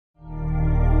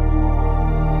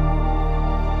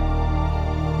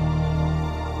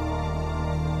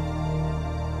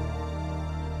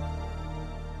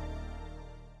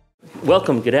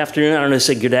Welcome, good afternoon. I don't know if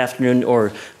to say good afternoon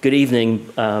or good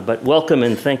evening, but welcome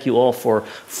and thank you all for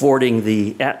fording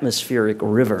the atmospheric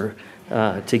river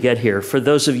to get here. For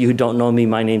those of you who don't know me,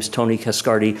 my name's Tony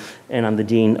Cascardi, and I'm the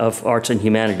Dean of Arts and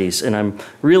Humanities. And I'm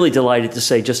really delighted to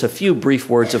say just a few brief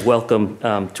words of welcome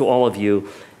to all of you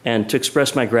and to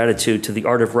express my gratitude to the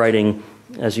Art of Writing,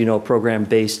 as you know, a program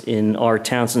based in our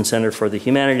Townsend Center for the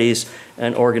Humanities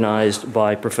and organized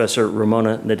by Professor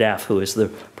Ramona Nadaf, who is the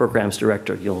program's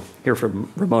director. You'll hear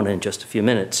from Ramona in just a few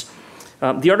minutes.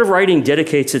 The Art of Writing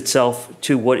dedicates itself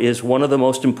to what is one of the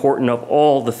most important of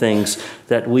all the things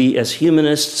that we as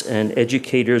humanists and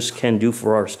educators can do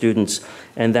for our students,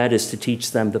 and that is to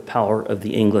teach them the power of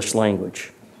the English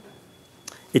language.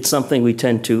 It's something we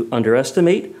tend to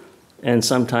underestimate and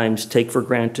sometimes take for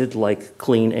granted, like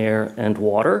clean air and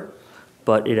water,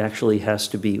 but it actually has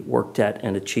to be worked at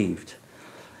and achieved.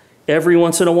 Every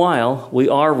once in a while, we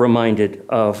are reminded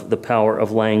of the power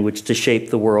of language to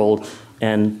shape the world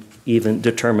and even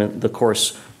determine the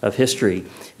course of history.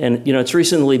 And you know, it's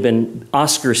recently been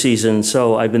Oscar season,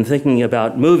 so I've been thinking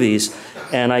about movies,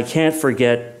 and I can't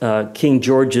forget King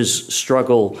George's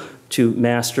struggle to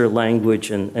master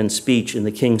language and speech in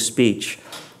The King's Speech.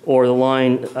 Or the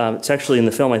line, it's actually in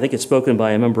the film, I think it's spoken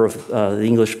by a member of the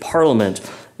English Parliament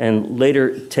and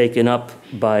later taken up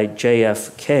by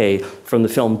JFK from the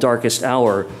film Darkest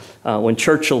Hour, when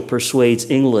Churchill persuades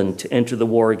England to enter the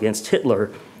war against Hitler.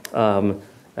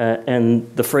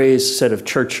 And the phrase said of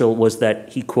Churchill was that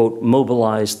he, quote,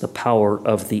 mobilized the power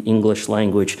of the English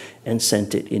language and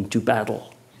sent it into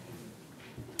battle.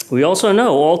 We also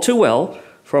know all too well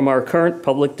from our current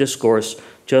public discourse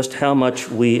just how much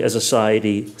we as a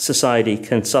society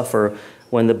can suffer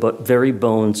when the very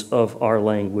bones of our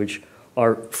language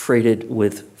are freighted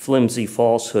with flimsy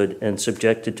falsehood and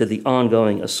subjected to the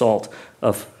ongoing assault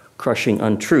of crushing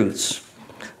untruths.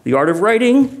 The Art of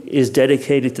Writing is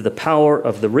dedicated to the power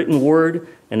of the written word,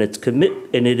 and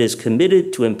it is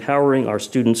committed to empowering our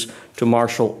students to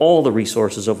marshal all the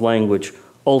resources of language,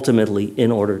 ultimately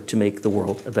in order to make the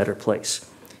world a better place.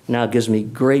 Now it gives me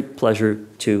great pleasure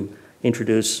to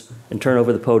introduce and turn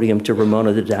over the podium to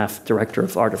Ramona Nadaf, Director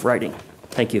of Art of Writing.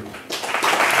 Thank you.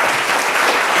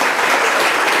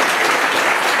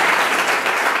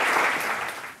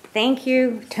 Thank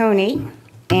you, Tony,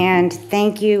 and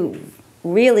thank you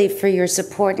really for your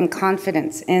support and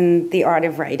confidence in the Art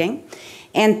of Writing.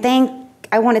 And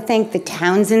I want to thank the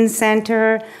Townsend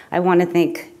Center. I want to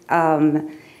thank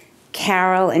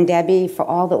Carol and Debbie for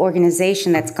all the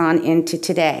organization that's gone into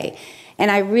today. And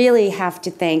I really have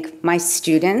to thank my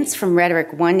students from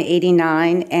Rhetoric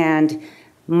 189 and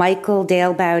Michael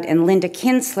Dalebout and Linda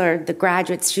Kinsler, the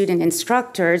graduate student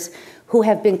instructors, who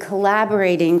have been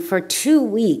collaborating for 2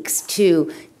 weeks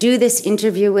to do this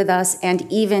interview with us and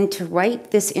even to write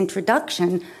this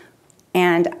introduction.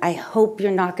 And I hope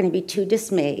you're not going to be too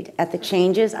dismayed at the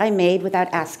changes I made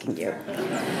without asking you.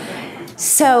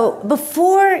 So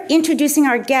before introducing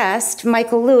our guest,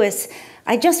 Michael Lewis,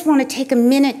 I just want to take a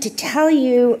minute to tell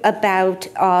you about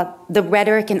the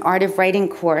Rhetoric and Art of Writing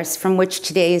course from which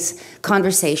today's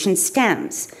conversation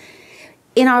stems.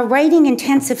 In our writing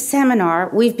intensive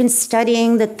seminar, we've been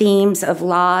studying the themes of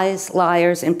lies,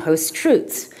 liars, and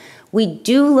post-truths. We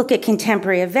do look at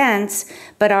contemporary events,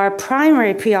 but our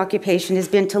primary preoccupation has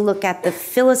been to look at the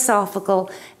philosophical,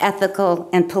 ethical,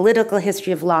 and political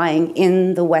history of lying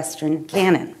in the Western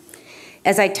canon.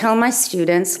 As I tell my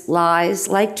students, lies,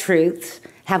 like truth,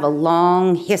 have a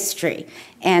long history,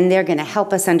 and they're going to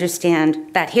help us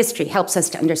understand that history, helps us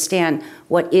to understand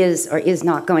what is or is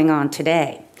not going on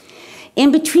today.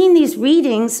 In between these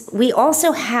readings, we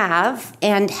also have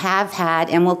and have had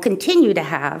and will continue to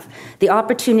have the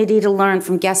opportunity to learn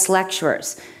from guest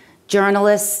lecturers,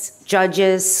 journalists,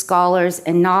 judges, scholars,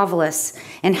 and novelists,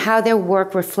 and how their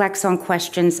work reflects on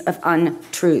questions of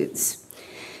untruths.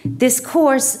 This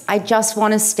course, I just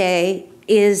want to say,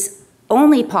 is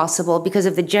only possible because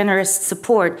of the generous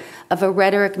support of a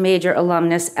Rhetoric major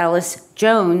alumnus, Ellis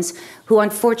Jones, who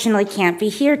unfortunately can't be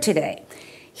here today.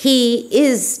 He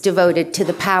is devoted to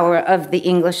the power of the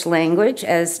English language,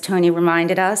 as Tony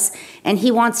reminded us, and he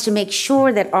wants to make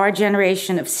sure that our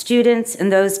generation of students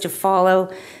and those to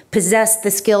follow possess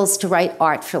the skills to write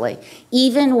artfully,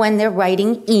 even when they're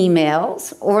writing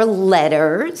emails or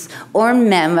letters or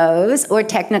memos or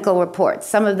technical reports,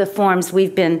 some of the forms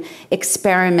we've been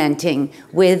experimenting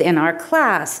with in our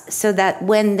class, so that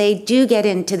when they do get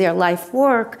into their life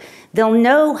work, they'll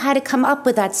know how to come up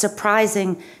with that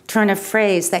surprising turn of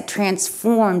phrase that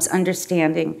transforms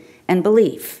understanding and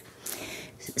belief.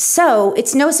 So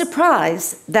it's no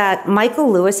surprise that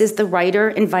Michael Lewis is the writer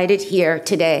invited here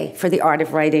today for the Art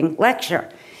of Writing lecture.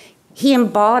 He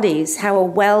embodies how a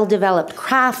well-developed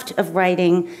craft of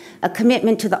writing, a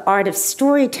commitment to the art of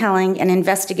storytelling and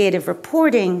investigative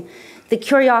reporting, the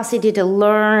curiosity to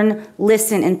learn,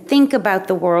 listen, and think about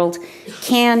the world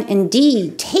can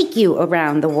indeed take you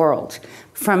around the world,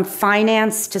 from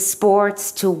finance to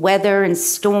sports to weather and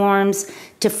storms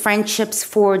to friendships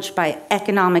forged by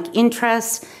economic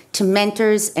interests to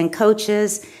mentors and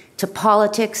coaches to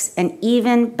politics and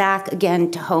even back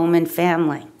again to home and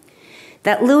family.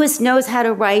 That Lewis knows how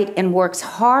to write and works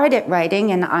hard at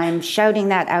writing, and I'm shouting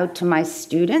that out to my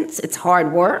students, it's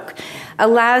hard work,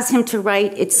 allows him to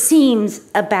write, it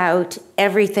seems, about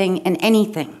everything and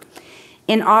anything.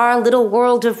 In our little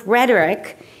world of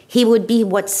rhetoric, he would be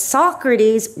what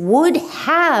Socrates would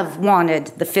have wanted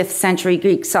the 5th century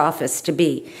Greek sophists to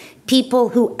be, people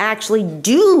who actually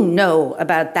do know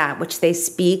about that which they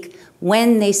speak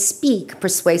when they speak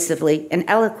persuasively and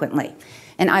eloquently.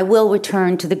 And I will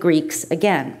return to the Greeks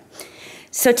again.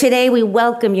 So today we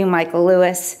welcome you, Michael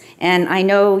Lewis, and I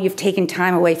know you've taken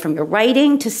time away from your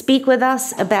writing to speak with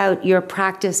us about your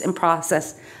practice and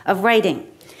process of writing.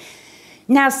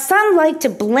 Now, some like to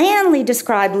blandly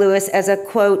describe Lewis as a,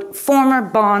 quote, former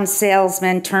bond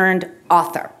salesman turned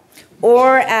author,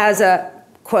 or as a,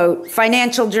 quote,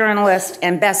 financial journalist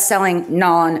and best-selling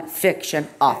nonfiction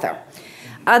author.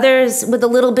 Others, with a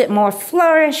little bit more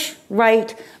flourish,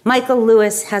 write, Michael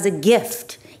Lewis has a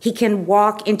gift. He can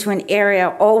walk into an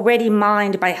area already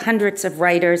mined by hundreds of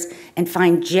writers and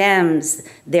find gems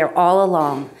there all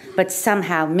along, but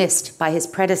somehow missed by his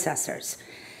predecessors.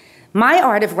 My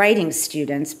art of writing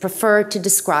students prefer to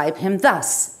describe him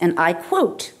thus, and I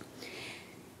quote,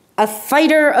 a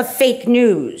fighter of fake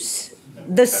news,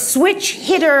 the switch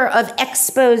hitter of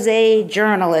expose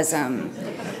journalism,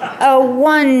 a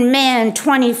one-man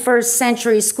 21st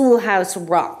century schoolhouse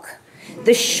rock,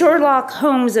 the Sherlock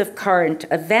Holmes of current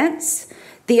events,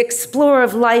 the explorer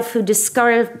of life who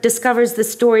discovers the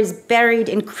stories buried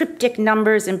in cryptic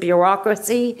numbers and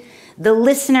bureaucracy, the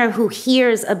listener who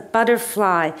hears a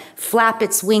butterfly flap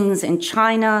its wings in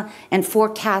China and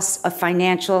forecasts a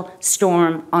financial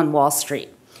storm on Wall Street.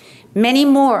 Many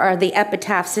more are the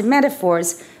epitaphs and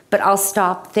metaphors, but I'll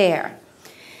stop there.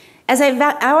 As I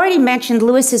already mentioned,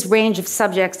 Lewis's range of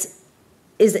subjects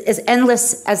is as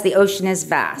endless as the ocean is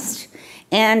vast.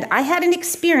 And I had an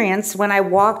experience when I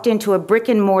walked into a brick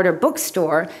and mortar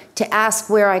bookstore to ask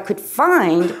where I could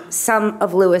find some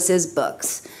of Lewis's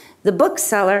books. The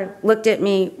bookseller looked at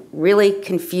me really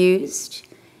confused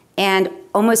and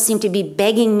almost seemed to be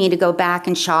begging me to go back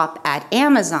and shop at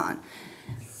Amazon.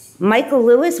 Michael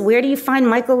Lewis, where do you find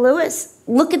Michael Lewis?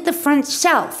 Look at the front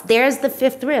shelf. There's The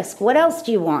Fifth Risk. What else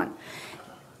do you want?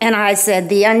 And I said,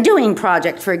 The Undoing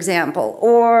Project, for example,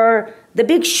 or The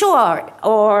Big Short,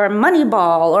 or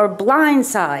Moneyball, or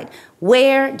Blindside.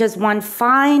 Where does one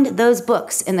find those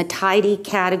books in the tidy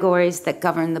categories that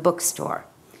govern the bookstore?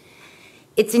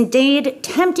 It's indeed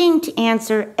tempting to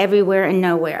answer everywhere and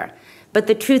nowhere, but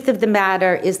the truth of the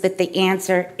matter is that the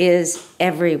answer is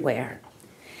everywhere.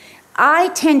 I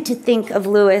tend to think of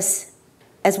Lewis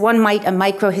as one might a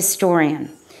microhistorian.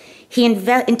 He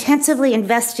intensively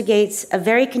investigates a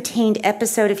very contained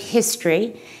episode of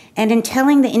history, and in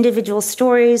telling the individual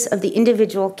stories of the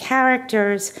individual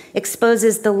characters,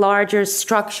 exposes the larger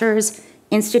structures,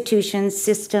 institutions,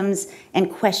 systems,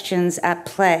 and questions at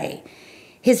play.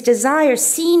 His desire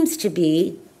seems to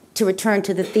be, to return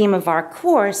to the theme of our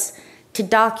course, to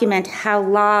document how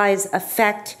lies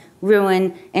affect,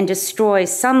 ruin, and destroy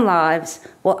some lives,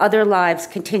 while other lives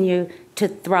continue to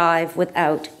thrive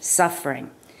without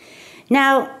suffering.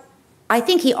 Now, I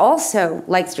think he also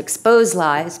likes to expose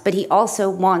lies, but he also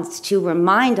wants to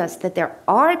remind us that there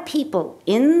are people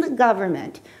in the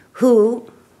government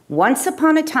who, once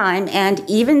upon a time, and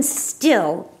even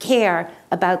still, care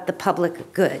about the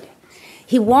public good.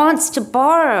 He wants to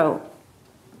borrow,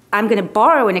 I'm going to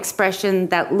borrow an expression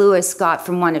that Lewis got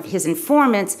from one of his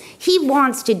informants. He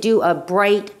wants to do a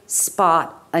bright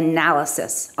spot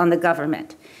analysis on the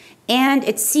government. And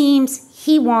it seems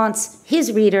he wants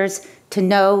his readers to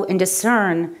know and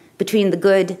discern between the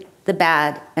good, the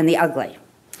bad, and the ugly.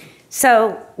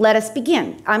 So let us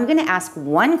begin. I'm going to ask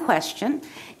one question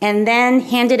and then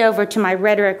hand it over to my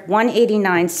Rhetoric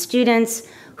 189 students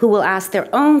who will ask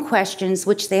their own questions,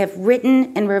 which they have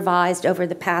written and revised over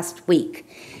the past week.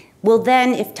 We'll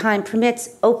then, if time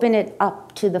permits, open it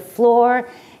up to the floor,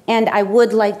 and I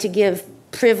would like to give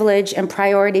privilege and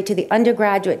priority to the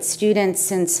undergraduate students,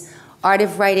 since Art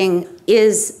of Writing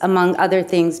is, among other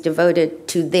things, devoted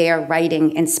to their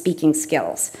writing and speaking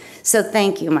skills. So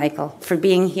thank you, Michael, for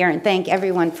being here, and thank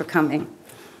everyone for coming.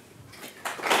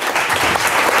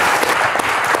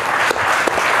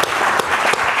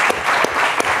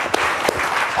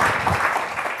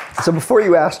 So before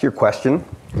you asked your question,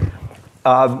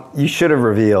 you should have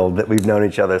revealed that we've known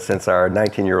each other since our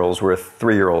 19-year-olds were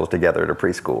 3-year-olds together to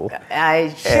preschool.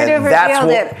 I should have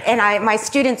revealed it, and my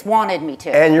students wanted me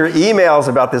to. And your emails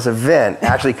about this event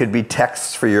actually could be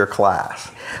texts for your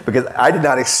class, because I did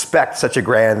not expect such a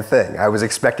grand thing. I was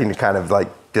expecting to kind of like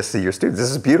just see your students. This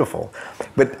is beautiful.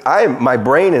 But my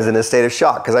brain is in a state of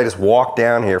shock because I just walked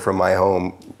down here from my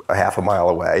home a half a mile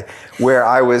away, where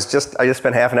I just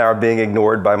spent half an hour being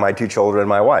ignored by my 2 children and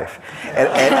my wife, and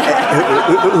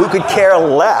who could care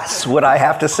less what I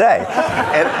have to say,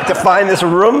 and to find this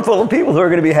room full of people who are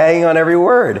going to be hanging on every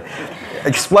word.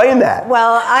 Explain that.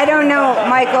 Well, I don't know,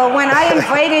 Michael. When I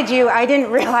invited you, I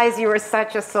didn't realize you were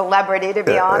such a celebrity, to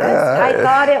be honest. I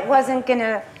thought it wasn't going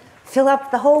to fill up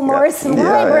the whole Morrison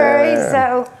library,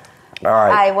 so... All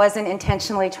right. I wasn't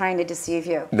intentionally trying to deceive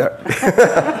you. No.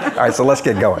 All right, so let's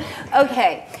get going.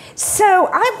 Okay, so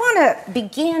I want to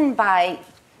begin by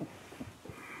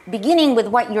beginning with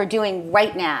what you're doing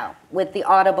right now with the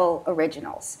Audible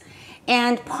originals.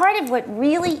 And part of what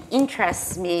really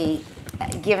interests me,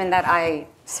 given that I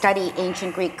study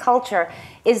ancient Greek culture,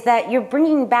 is that you're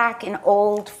bringing back an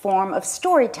old form of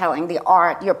storytelling, the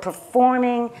art. You're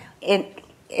performing in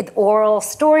oral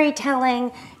storytelling,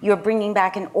 you're bringing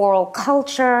back an oral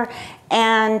culture,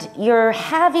 and you're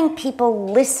having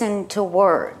people listen to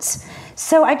words.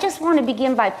 So I just want to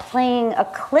begin by playing a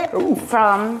clip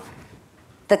from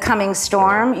The Coming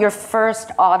Storm, your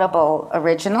first Audible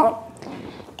original,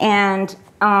 and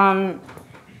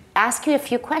ask you a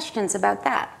few questions about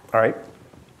that. All right.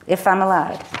 If I'm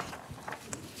allowed.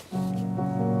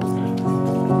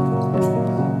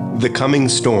 The Coming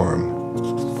Storm.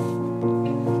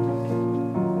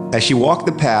 As she walked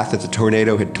the path that the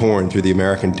tornado had torn through the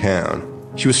American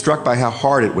town, she was struck by how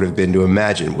hard it would have been to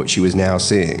imagine what she was now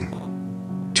seeing.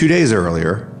 2 days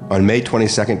earlier, on May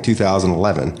 22,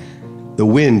 2011, the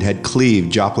wind had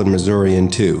cleaved Joplin, Missouri in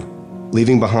two,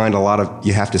 leaving behind a lot of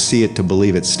you have to see it to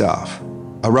believe it stuff.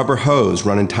 A rubber hose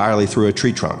run entirely through a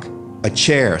tree trunk, a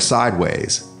chair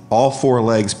sideways, all 4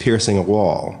 legs piercing a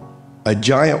wall, a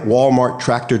giant Walmart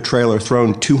tractor trailer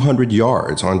thrown 200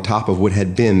 yards on top of what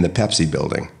had been the Pepsi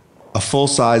building. A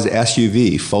full-size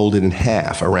SUV folded in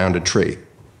half around a tree.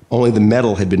 Only the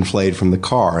metal had been flayed from the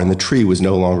car, and the tree was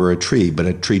no longer a tree, but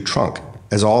a tree trunk,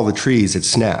 as all the trees had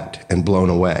snapped and blown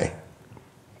away.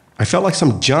 I felt like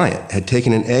some giant had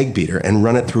taken an egg beater and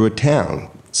run it through a town,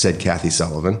 said Kathy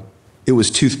Sullivan. It was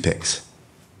toothpicks.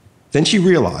 Then she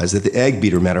realized that the egg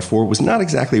beater metaphor was not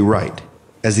exactly right,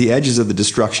 as the edges of the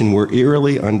destruction were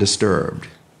eerily undisturbed.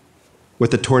 What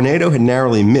the tornado had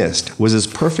narrowly missed was as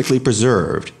perfectly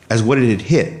preserved as what it had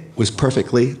hit was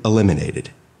perfectly eliminated.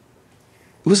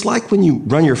 It was like when you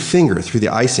run your finger through the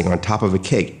icing on top of a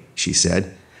cake, she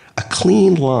said, a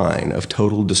clean line of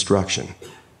total destruction.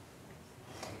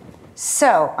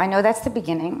 So, I know that's the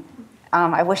beginning.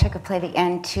 I wish I could play the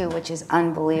end too, which is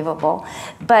unbelievable.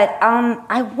 But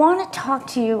I want to talk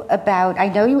to you about, I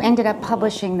know you ended up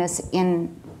publishing this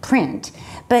in print,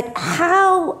 but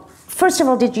how, first of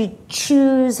all, did you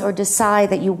choose or decide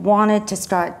that you wanted to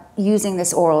start using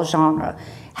this oral genre?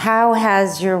 How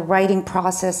has your writing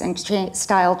process and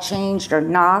style changed or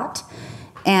not?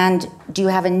 And do you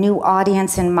have a new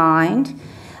audience in mind?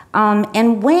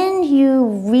 And when you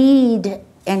read,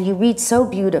 and you read so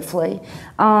beautifully,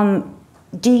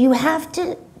 do you have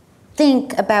to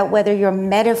think about whether your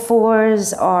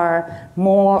metaphors are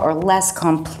more or less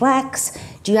complex?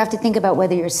 Do you have to think about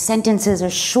whether your sentences are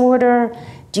shorter?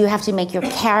 Do you have to make your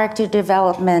character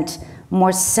development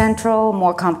more central,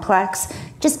 more complex?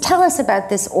 Just tell us about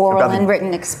this oral and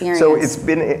written experience. So it's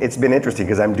been interesting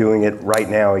because I'm doing it right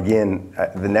now again.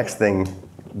 The next thing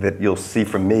that you'll see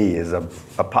from me is a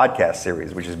podcast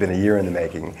series, which has been a year in the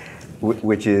making,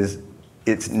 which is,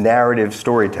 it's narrative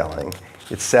storytelling.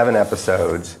 It's 7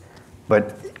 episodes,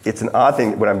 but it's an odd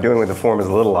thing. What I'm doing with the form is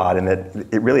a little odd in that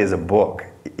it really is a book.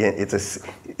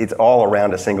 It's all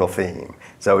around a single theme.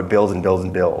 So it builds and builds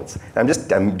and builds.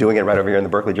 I'm doing it right over here in the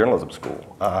Berkeley Journalism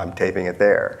School. I'm taping it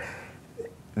there.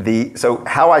 So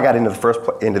how I got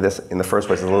into this in the first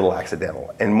place is a little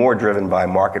accidental and more driven by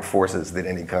market forces than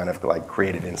any kind of like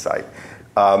creative insight.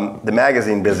 The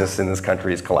magazine business in this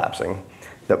country is collapsing.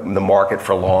 The market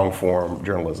for long form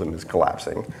journalism is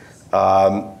collapsing.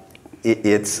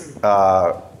 It's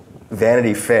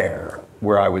Vanity Fair,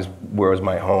 where was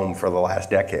my home for the last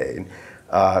decade.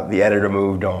 The editor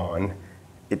moved on.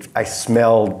 I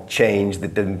smelled change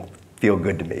that didn't feel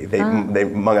good to me. They,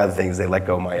 among other things, they let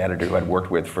go of my editor who I'd worked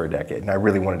with for a decade, and I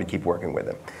really wanted to keep working with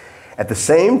him. At the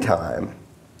same time,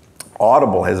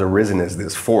 Audible has arisen as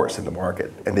this force in the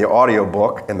market. And the audio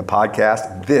book and the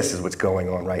podcast, this is what's going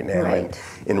on right now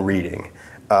in reading.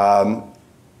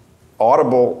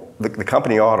 Audible, the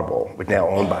company Audible, which now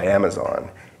owned by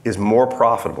Amazon, is more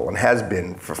profitable and has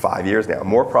been for 5 years now,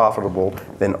 more profitable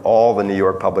than all the New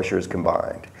York publishers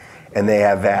combined. And they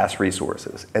have vast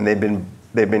resources. And they've been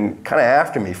kind of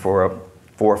after me for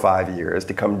 4 or 5 years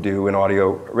to come do an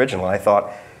audio original. And I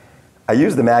thought, I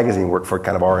use the magazine work for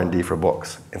kind of R&D for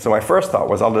books. And so my first thought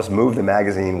was I'll just move the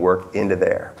magazine work into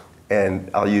there. And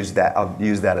I'll use that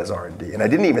as R&D. And I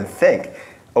didn't even think,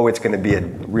 it's going to be a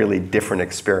really different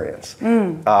experience.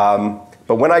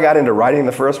 But when I got into writing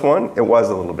the first one, it was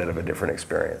a little bit of a different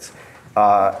experience.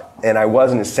 And I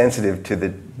wasn't as sensitive to the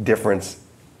difference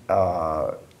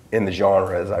in the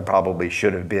genre as I probably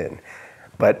should have been.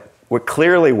 But what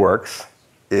clearly works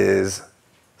is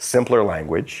simpler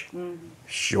language,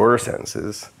 shorter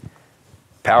sentences,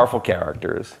 powerful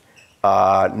characters,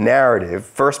 narrative,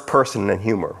 first person and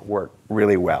humor work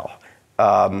really well.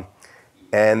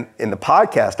 And in the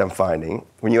podcast, I'm finding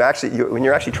when you're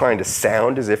actually trying to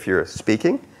sound as if you're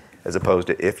speaking, as opposed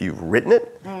to if you've written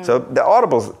it. So the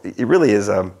Audibles, it really is.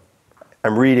 I'm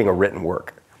reading a written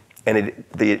work, and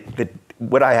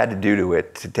what I had to do to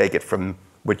it to take it from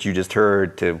what you just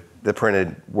heard to the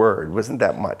printed word wasn't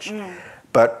that much.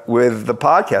 But with the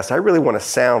podcast, I really want to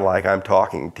sound like I'm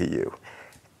talking to you.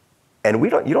 And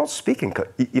you don't speak in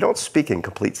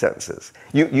complete sentences.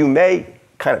 You may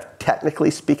kind of technically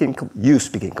speak in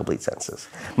complete sentences.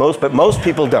 But most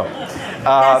people don't.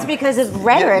 That's because of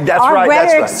rhetoric. That's Our right.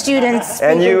 rhetoric That's right. students speak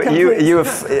and in complete you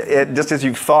have just as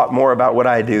you've thought more about what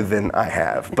I do than I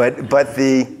have. But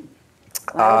the.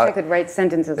 I wish I could write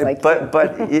sentences like that.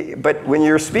 But when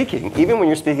you're speaking, even when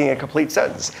you're speaking a complete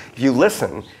sentence, if you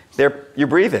listen, you're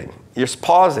breathing, you're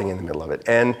pausing in the middle of it,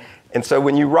 and so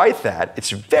when you write that,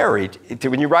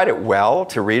 when you write it well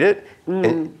to read it,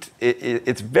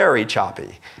 it's very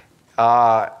choppy,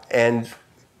 and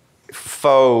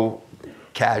faux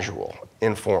casual,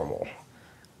 informal.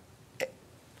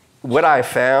 What I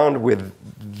found with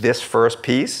this first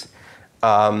piece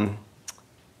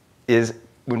is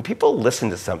when people listen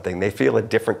to something, they feel a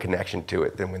different connection to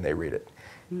it than when they read it.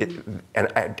 And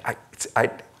I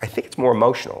think it's more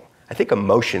emotional. I think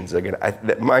emotions are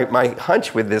my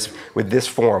hunch with this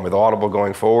form, with Audible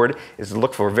going forward, is to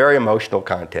look for very emotional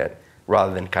content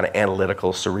rather than kind of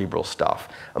analytical, cerebral stuff.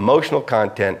 Emotional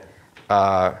content,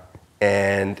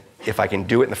 and if I can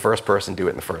do it in the first person, do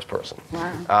it in the first person.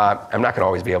 Wow. I'm not going to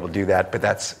always be able to do that, but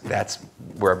that's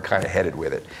where I'm kind of headed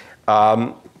with it.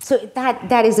 So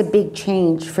that is a big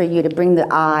change for you to bring the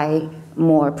I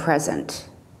more present.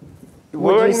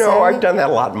 Well, I've done that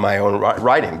a lot in my own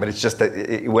writing, but it's just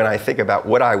that when I think about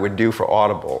what I would do for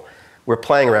Audible, we're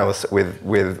playing around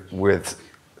with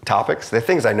topics. They're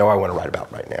things I know I want to write about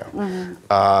right now.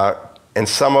 And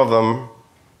some of them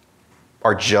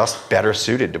are just better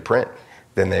suited to print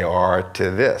than they are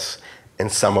to this. And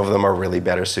some of them are really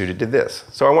better suited to this.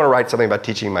 So I want to write something about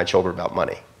teaching my children about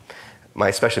money.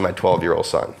 Especially my 12-year-old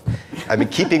son. I've been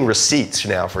keeping receipts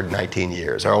now for 19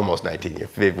 years, or almost 19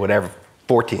 years, whatever,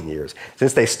 14 years,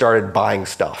 since they started buying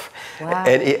stuff. Wow.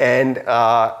 And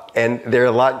there are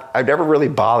a lot, I've never really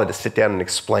bothered to sit down and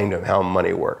explain to them how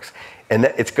money works. And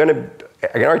I can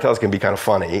already tell it's going to be kind of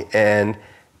funny, and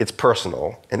it's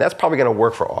personal, and that's probably going to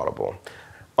work for Audible.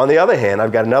 On the other hand,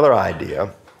 I've got another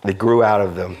idea that grew out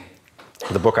of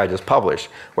the book I just published,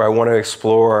 where I want to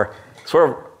explore sort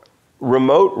of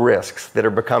remote risks that are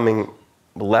becoming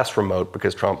less remote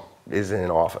because Trump is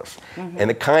in office. And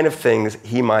the kind of things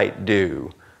he might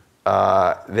do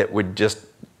that would just,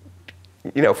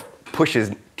 push his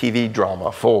TV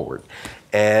drama forward.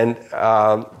 And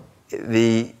I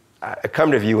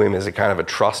come to view him as a kind of a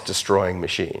trust-destroying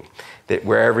machine, that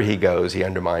wherever he goes, he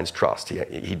undermines trust.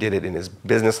 He did it in his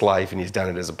business life, and he's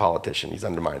done it as a politician. He's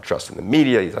undermined trust in the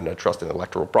media. He's undermined trust in the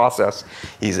electoral process.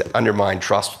 He's undermined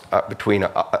trust between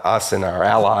us and our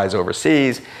allies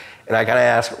overseas. And I'm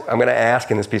going to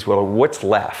ask in this piece, well, what's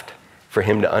left for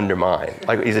him to undermine?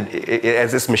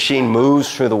 As this machine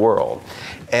moves through the world.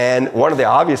 And one of the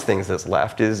obvious things that's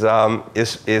left is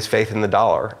faith in the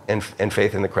dollar and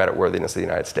faith in the creditworthiness of the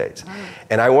United States. Wow.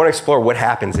 And I want to explore what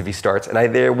happens if he starts,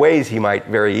 and there are ways he might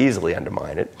very easily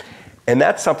undermine it. And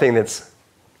that's something I'm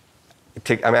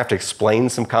going to have to explain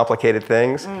some complicated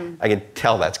things. I can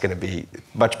tell that's going to be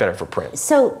much better for print.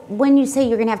 So when you say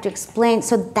you're going to have to explain,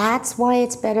 so that's why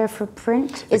it's better for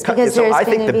print? It's because there's I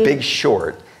think The Big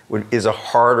Short is a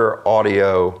harder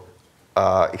audio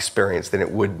experience than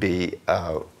it would be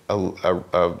a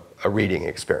reading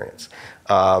experience.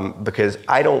 Because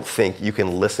I don't think you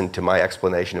can listen to my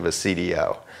explanation of a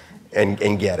CDO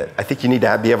and get it. I think you need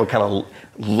to be able to kind of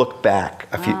look back.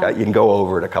 You can go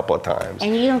over it a couple of times.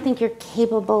 And you don't think you're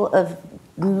capable of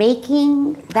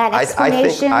making that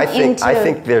explanation I think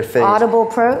there are things, audible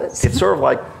prose? It's sort of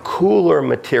like cooler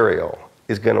material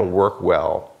is going to work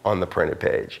well on the printed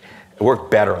page. It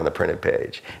worked better on the printed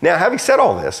page. Now, having said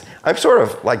all this, I'm sort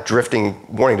of like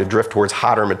wanting to drift towards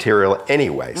hotter material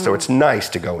anyway. So it's nice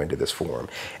to go into this form,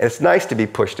 and it's nice to be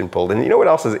pushed and pulled. And you know what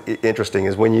else is interesting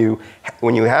is when you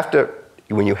have to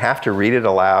read it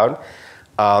aloud,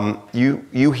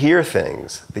 you hear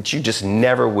things that you just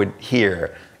never would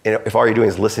hear if all you're doing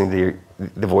is listening to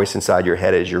the voice inside your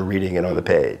head as you're reading it on the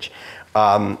page.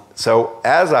 So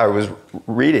as I was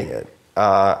reading it,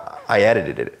 I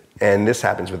edited it. And this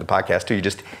happens with the podcast too.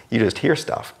 You just hear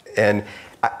stuff. And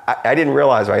I didn't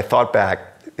realize when I thought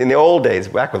back, in the old days,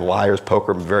 back with Liar's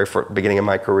Poker, very beginning of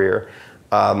my career,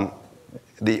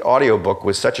 the audiobook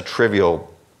was such a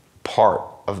trivial part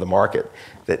of the market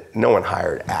that no one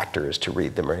hired actors to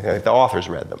read them or anything. Like the authors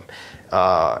read them.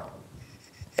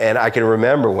 And I can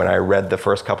remember when I read the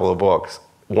first couple of books,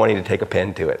 wanting to take a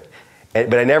pen to it.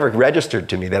 But I never registered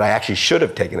to me that I actually should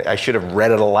have taken it. I should have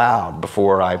read it aloud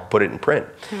before I put it in print.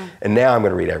 And now I'm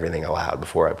going to read everything aloud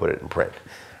before I put it in print.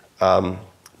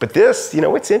 But this,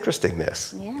 it's interesting,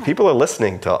 this. Yeah. People are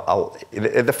listening to,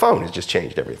 the phone has just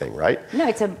changed everything, right? No,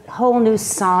 it's a whole new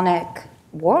sonic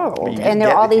world. And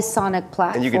there are all these sonic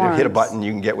platforms. And you can hit a button,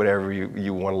 you can get whatever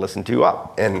you want to listen to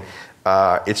up. And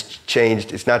it's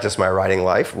changed, it's not just my writing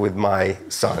life with my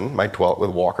son,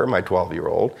 with Walker, my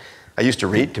 12-year-old. I used to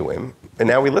read to him, and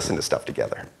now we listen to stuff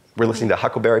together. We're listening to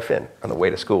Huckleberry Finn on the way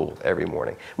to school every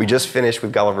morning. We just finished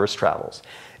with Gulliver's Travels.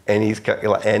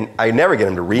 And I never get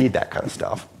him to read that kind of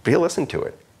stuff, but he'll listen to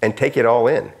it and take it all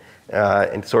in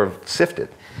and sort of sift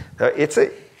it.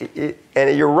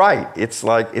 And you're right, it's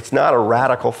not a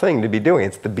radical thing to be doing.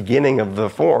 It's the beginning of the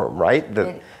form, right?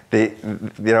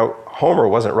 Homer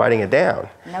wasn't writing it down.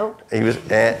 Nope. He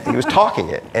was talking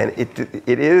it, and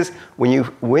it is when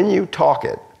you talk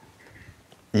it,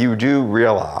 you do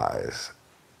realize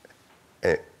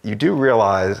that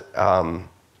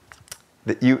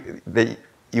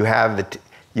you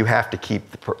have to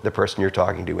keep the person you're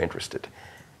talking to interested.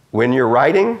 When you're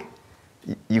writing,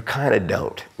 you kind of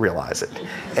don't realize it,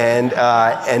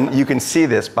 and you can see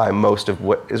this by most of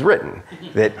what is written.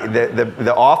 That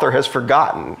the author has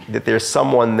forgotten that there's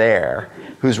someone there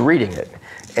who's reading it,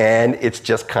 and it's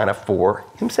just kind of for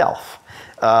himself.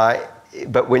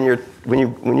 But when the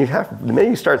minute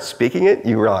you start speaking it,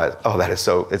 you realize, oh,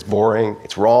 it's boring,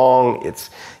 it's wrong,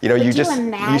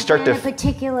 you start to. A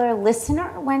particular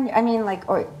listener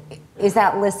or is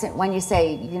that when you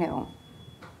say,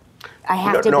 I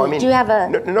have to be, do you have a?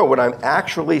 No, when I'm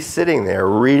actually sitting there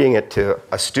reading it to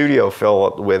a studio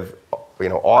filled with,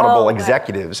 Audible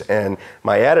executives and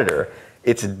my editor,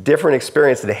 it's a different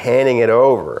experience than handing it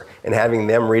over and having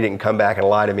them read it and come back and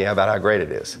lie to me about how great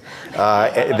it is.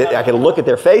 I can look at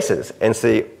their faces and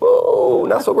see, oh,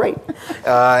 not so great.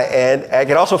 And I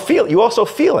can also feel it. You also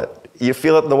feel it. You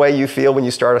feel it in the way you feel when you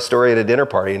start a story at a dinner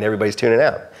party and everybody's tuning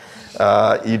out.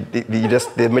 A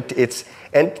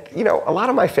lot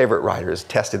of my favorite writers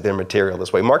tested their material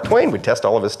this way. Mark Twain would test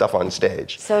all of his stuff on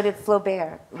stage. So did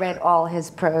Flaubert. Read all his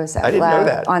prose out loud. I didn't know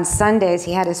that. On Sundays,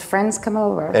 he had his friends come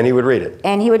over. And he would read it.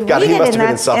 And he would read it,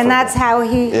 and that's how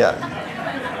he.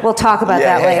 Yeah. We'll talk about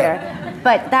that later.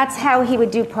 But that's how he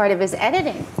would do part of his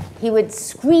editing. He would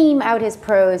scream out his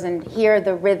prose and hear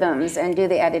the rhythms and do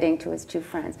the editing to his two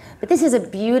friends. But this is a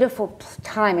beautiful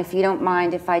time, if you don't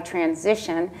mind, if I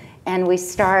transition. And we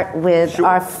start with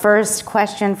our first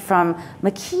question from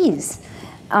McKees.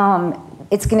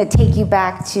 It's going to take you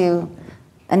back to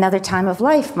another time of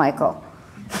life, Michael.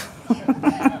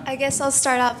 I guess I'll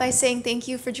start out by saying thank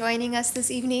you for joining us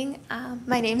this evening.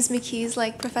 My name's McKees,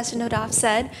 like Professor Nodaf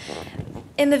said.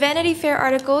 In the Vanity Fair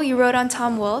article you wrote on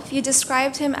Tom Wolfe, you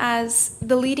described him as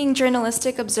the leading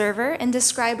journalistic observer and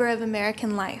describer of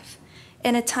American life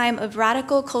in a time of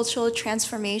radical cultural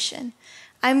transformation.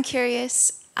 I'm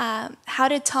curious, how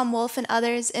did Tom Wolfe and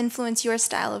others influence your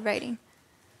style of writing?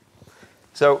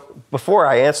 So before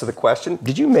I answer the question,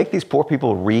 did you make these poor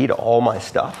people read all my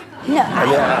stuff? No.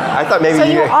 I thought maybe so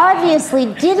you obviously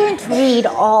didn't read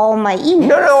all my emails.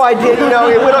 No, I did.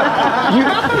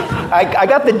 I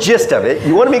got the gist of it.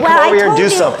 You wanted me to come over here and do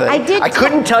something. I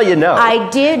couldn't tell you no. I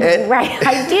did.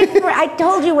 I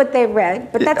told you what they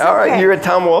read, but that's all right. Okay. You read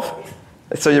Tom Wolfe?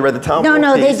 So you read the Tom Wolfe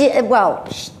No, piece? they did. Well,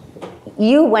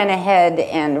 you went ahead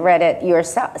and read it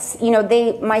yourself.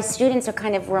 My students are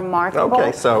kind of remarkable.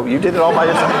 Okay, so you did it all by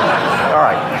yourself. All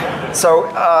right. So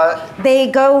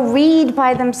they go read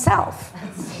by themselves.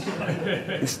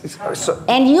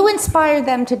 And you inspired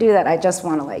them to do that. I just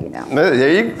want to let you know.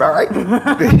 There you go. All right.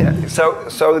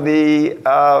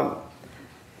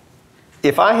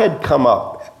 If I had come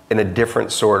up in a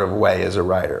different sort of way as a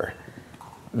writer,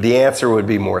 the answer would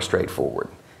be more straightforward.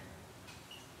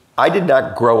 I did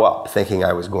not grow up thinking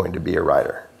I was going to be a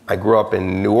writer. I grew up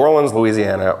in New Orleans,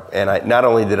 Louisiana, and not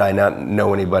only did I not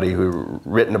know anybody who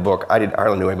written a book, I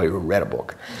hardly knew anybody who read a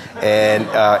book. And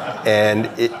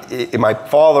my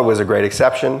father was a great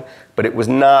exception, but it was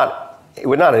not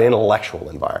an intellectual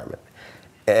environment.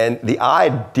 And the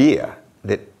idea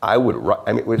that I would write,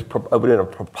 it would have been a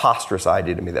preposterous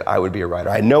idea to me that I would be a writer.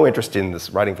 I had no interest in this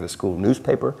writing for the school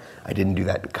newspaper. I didn't do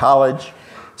that in college.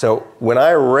 So when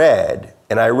I read,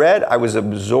 I was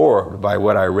absorbed by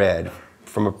what I read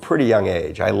from a pretty young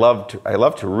age. I loved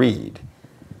to read,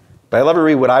 but I loved to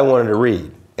read what I wanted to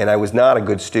read. And I was not a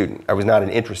good student. I was not an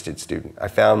interested student. I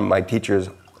found my teachers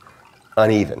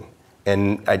uneven.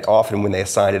 And often when they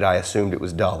assigned it, I assumed it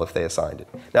was dull if they assigned it.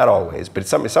 Not always, but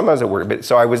sometimes it worked. But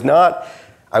so I was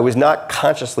not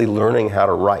consciously learning how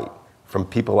to write from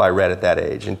people I read at that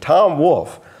age. And Tom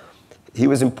Wolfe, he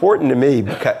was important to me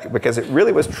because it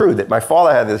really was true that my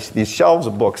father had these shelves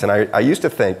of books, and I used to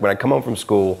think when I come home from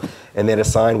school and they'd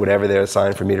assign whatever they'd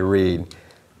assigned for me to read,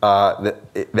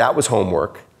 that was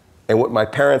homework. And what my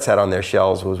parents had on their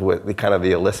shelves was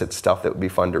the illicit stuff that would be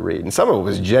fun to read. And some of it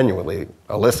was genuinely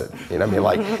illicit, and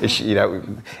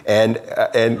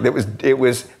it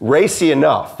was racy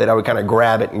enough that I would kind of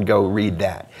grab it and go read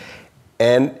that.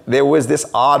 And there was this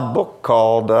odd book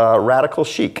called Radical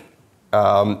Chic,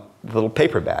 the little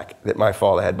paperback that my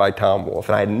father had by Tom Wolfe.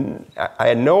 And I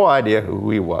had no idea who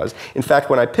he was. In fact,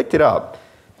 when I picked it up,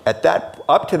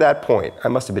 up to that point, I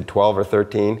must have been 12 or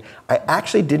 13, I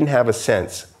actually didn't have a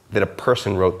sense that a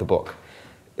person wrote the book.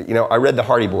 I read the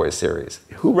Hardy Boys series.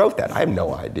 Who wrote that? I have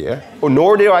no idea,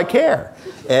 nor do I care.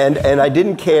 And I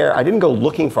didn't care. I didn't go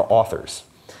looking for authors.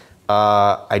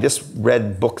 I just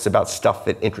read books about stuff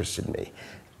that interested me.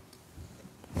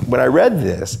 When I read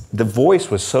this, the voice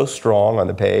was so strong on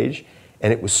the page,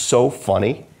 and it was so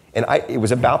funny. And it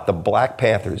was about the Black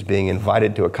Panthers being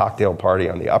invited to a cocktail party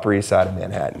on the Upper East Side of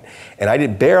Manhattan. And I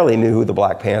barely knew who the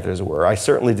Black Panthers were. I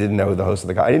certainly didn't know the host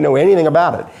of the I didn't know anything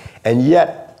about it. And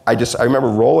yet, I remember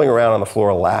rolling around on the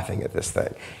floor laughing at this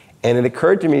thing. And it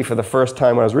occurred to me for the first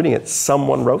time when I was reading it,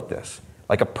 someone wrote this.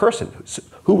 Like a person.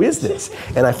 Who is this?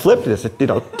 And I flipped this,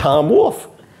 Tom Wolfe.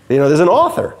 There's an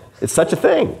author. It's such a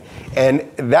thing. And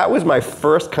that was my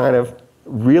first kind of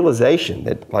realization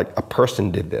that a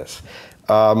person did this.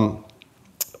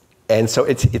 And so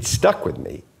it stuck with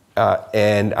me.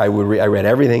 And I read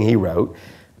everything he wrote,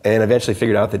 and eventually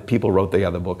figured out that people wrote the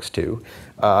other books too.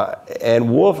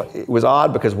 And Wolfe, it was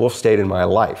odd because Wolfe stayed in my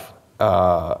life.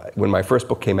 When my first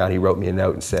book came out, he wrote me a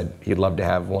note and said he'd love to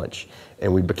have lunch,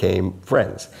 and we became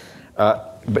friends.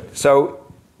 So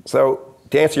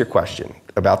to answer your question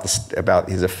about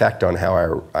his effect on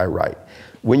how I write,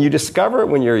 when you discover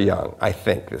when you're young, I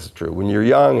think this is true, when you're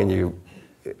young and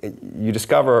you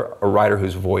discover a writer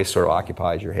whose voice sort of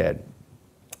occupies your head,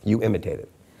 you imitate it.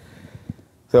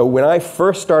 So when I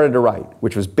first started to write,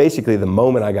 which was basically the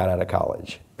moment I got out of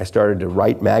college, I started to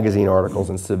write magazine articles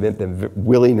and submit them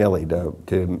willy-nilly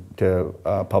to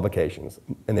publications,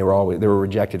 and they were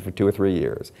rejected for 2 or 3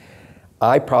 years.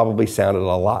 I probably sounded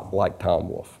a lot like Tom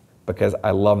Wolfe because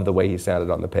I loved the way he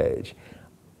sounded on the page.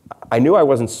 I knew I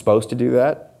wasn't supposed to do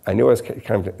that. I knew I was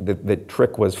kind of the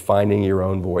trick was finding your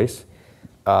own voice.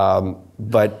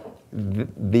 But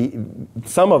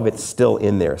some of it's still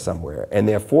in there somewhere, and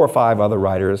there are 4 or 5 other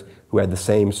writers who had the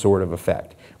same sort of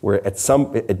effect. Where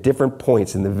at different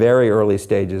points in the very early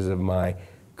stages of my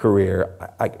career,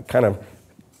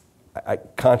 I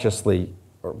consciously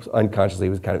or unconsciously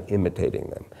was kind of imitating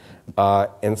them,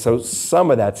 and so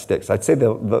some of that sticks. I'd say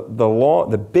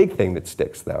the big thing that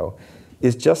sticks though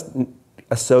is just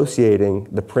associating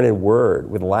the printed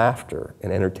word with laughter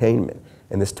and entertainment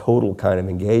and this total kind of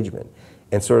engagement,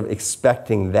 and sort of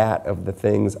expecting that of the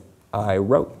things I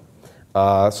wrote.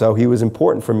 So he was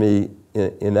important for me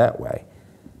in that way.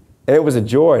 And it was a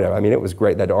joy. It was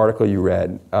great. That article you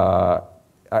read,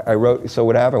 I wrote, so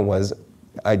what happened was,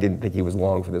 I didn't think he was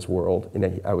long for this world,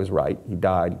 and I was right. He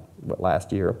died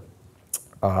last year.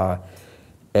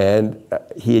 And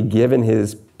he had given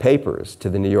his papers to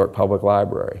the New York Public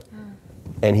Library.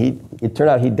 And it turned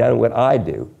out he'd done what I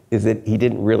do, is that he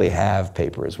didn't really have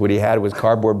papers. What he had was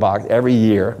cardboard box. Every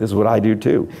year, this is what I do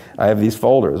too. I have these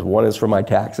folders. One is for my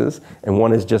taxes, and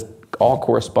one is just all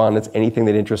correspondence, anything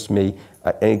that interests me,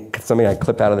 something I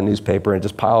clip out of the newspaper, and it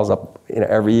just piles up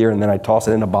every year, and then I toss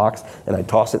it in a box, and I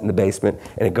toss it in the basement,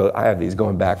 and I have these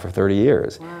going back for 30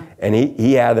 years. Wow. And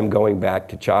he had them going back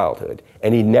to childhood.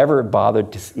 And he never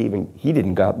bothered he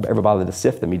didn't ever bother to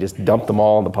sift them. He just dumped them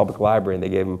all in the public library, and they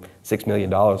gave him $6 million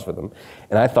for them.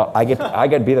 And I thought, I get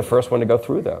to be the first one to go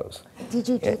through those. Did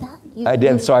you do that? I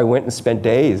did, so I went and spent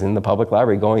days in the public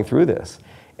library going through this.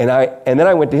 And then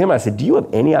I went to him and I said, do you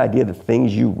have any idea the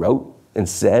things you wrote and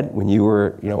said when you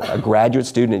were, a graduate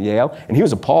student at Yale? And he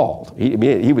was appalled.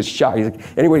 He was shocked. He's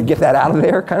like, any way to get that out of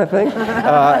there, kind of thing?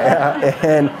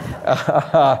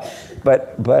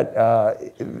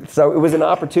 So it was an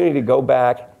opportunity to go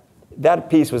back. That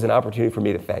piece was an opportunity for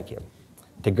me to thank him,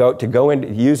 to go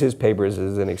and use his papers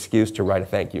as an excuse to write a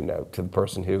thank you note to the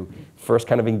person who first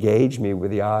kind of engaged me with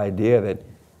the idea that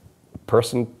a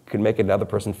person could make another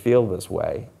person feel this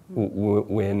way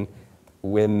when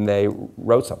they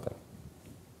wrote something.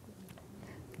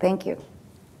 Thank you.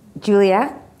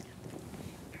 Juliet?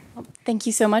 Thank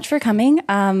you so much for coming.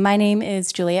 My name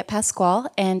is Juliet Pasquale,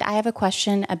 and I have a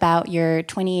question about your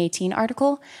 2018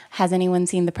 article, Has Anyone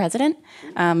Seen the President?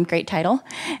 Great title.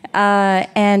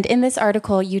 And in this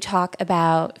article, you talk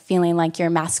about feeling like you're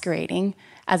masquerading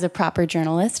as a proper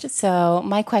journalist. So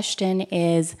my question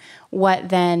is, what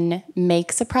then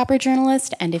makes a proper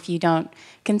journalist? And if you don't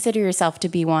consider yourself to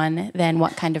be one, then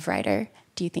what kind of writer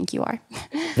do you think you are?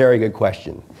 Very good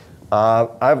question.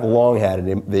 I've long had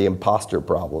the imposter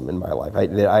problem in my life.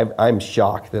 I'm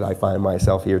shocked that I find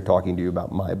myself here talking to you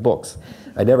about my books.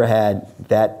 I never had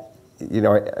that,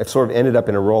 I sort of ended up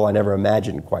in a role I never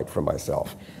imagined quite for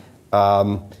myself.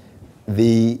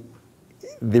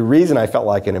 The reason I felt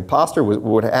like an imposter was,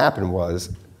 what happened was,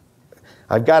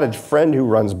 I've got a friend who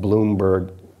runs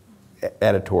Bloomberg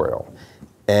editorial,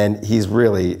 and he's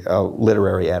really a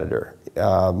literary editor.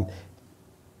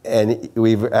 And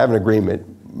we have an agreement,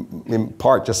 in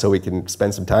part just so we can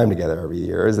spend some time together every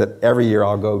year, is that every year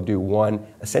I'll go do one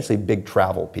essentially big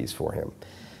travel piece for him,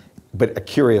 but a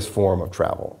curious form of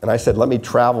travel. And I said, let me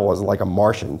travel as like a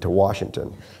Martian to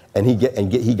Washington. And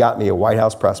he got me a White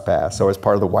House press pass, so as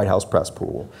part of the White House press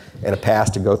pool, and a pass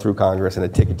to go through Congress, and a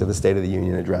ticket to the State of the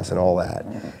Union address and all that,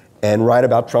 and write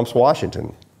about Trump's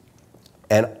Washington.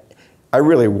 And I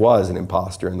really was an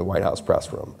imposter in the White House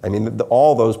press room. I mean,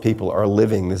 all those people are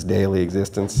living this daily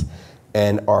existence,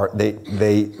 and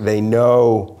they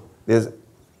know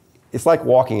it's like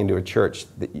walking into a church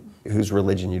whose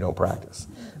religion you don't practice.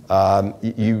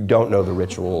 You don't know the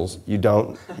rituals. You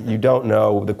don't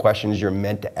know the questions you're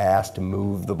meant to ask to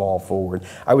move the ball forward.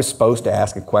 I was supposed to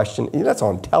ask a question. That's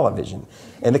on television,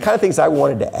 and the kind of things I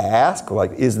wanted to ask,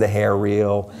 like, is the hair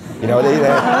real? The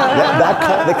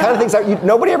kind of things that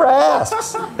nobody ever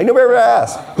asks. Like, nobody ever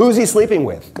asks. Who's he sleeping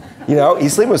with?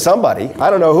 He's sleeping with somebody. I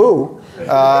don't know who.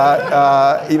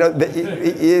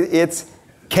 It's,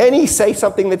 can he say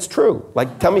something that's true?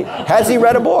 Like, tell me, has he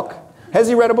read a book? Has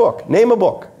he read a book? Name a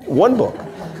book. One book.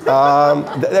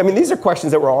 These are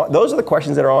questions those are the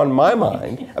questions that are on my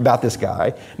mind about this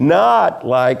guy, not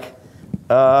like,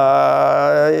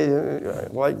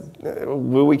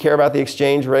 will we care about the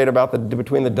exchange rate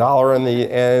between the dollar and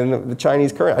the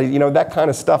Chinese currency? That kind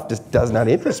of stuff just does not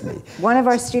interest me. One of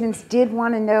our students did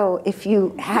want to know, if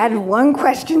you had one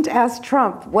question to ask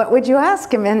Trump, what would you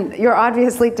ask him? And you're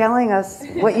obviously telling us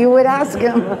what you would ask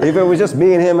him. If it was just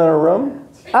me and him in a room?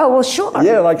 Oh, well, sure.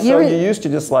 Yeah, so you used to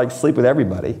just sleep with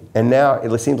everybody, and now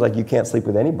it seems like you can't sleep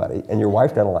with anybody, and your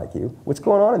wife doesn't like you. What's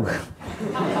going on in there?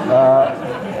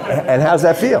 And how's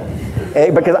that feel?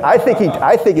 Because I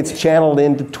think it's channeled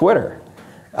into Twitter.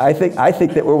 I think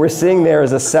that what we're seeing there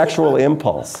is a sexual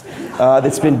impulse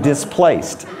that's been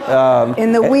displaced.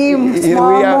 In the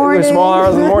small hours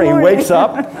of the morning, he wakes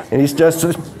up and he's just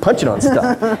punching on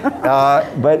stuff.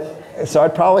 So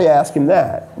I'd probably ask him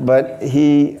that, but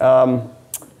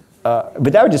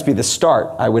but that would just be the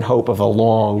start, I would hope, of a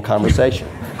long conversation.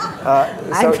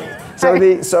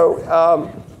 So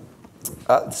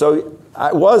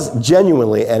I was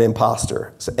genuinely an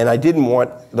imposter, and I didn't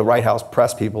want the White House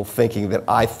press people thinking that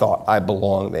I thought I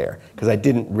belonged there, because I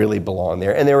didn't really belong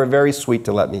there, and they were very sweet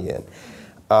to let me in.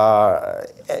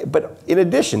 But in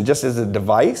addition, just as a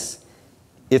device,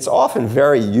 it's often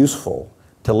very useful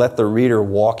to let the reader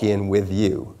walk in with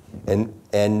you, and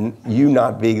you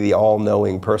not being the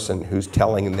all-knowing person who's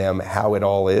telling them how it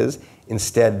all is.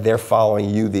 Instead, they're following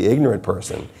you, the ignorant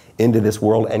person, into this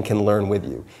world and can learn with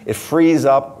you. It frees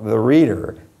up the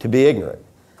reader to be ignorant.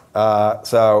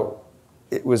 So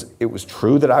it was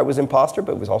true that I was an imposter,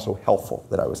 but it was also helpful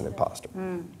that I was an imposter.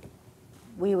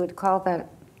 We would call that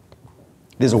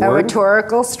There's a A word?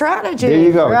 rhetorical strategy. There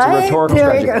you go. Right? It's a rhetorical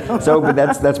there strategy. You go. So, but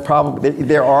that's probably,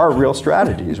 there are real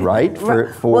strategies, right?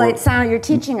 Well, it's how you're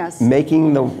teaching us.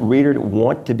 Making the reader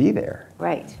want to be there.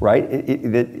 Right.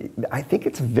 Right? I think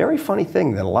it's a very funny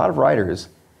thing that a lot of writers,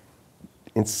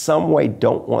 in some way,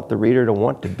 don't want the reader to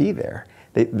want to be there.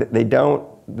 They don't.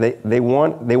 They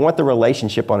want the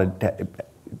relationship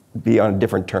be on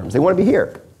different terms. They want to be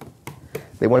here.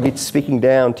 They want to be speaking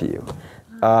down to you,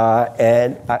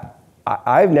 and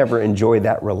I've never enjoyed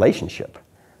that relationship.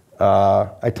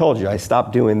 I told you I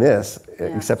stopped doing this,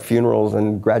 except funerals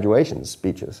and graduation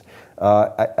speeches.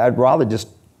 I'd rather just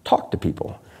talk to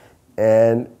people.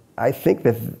 And I think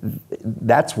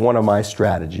that's one of my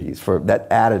strategies for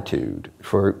that attitude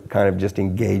for kind of just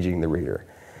engaging the reader.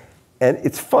 And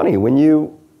it's funny when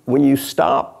you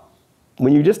stop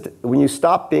being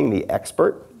the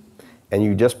expert and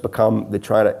you just become I'm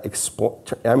trying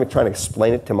to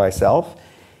explain it to myself.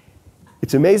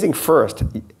 It's amazing first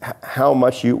how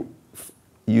much you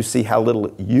see how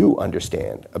little you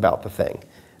understand about the thing.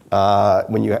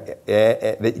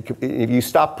 If you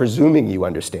stop presuming you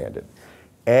understand it,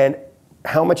 and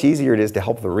how much easier it is to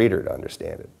help the reader to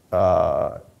understand it.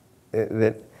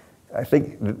 That I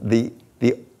think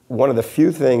one of the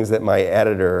few things that my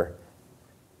editor,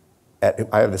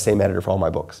 I have the same editor for all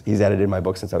my books. He's edited my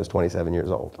books since I was 27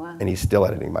 years old, wow. And he's still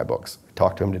editing my books. I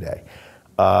talked to him today.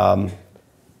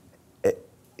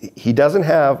 He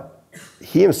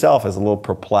himself is a little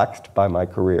perplexed by my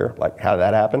career, like how did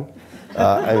that happen?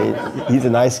 I mean, he's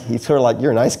sort of like,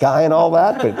 you're a nice guy and all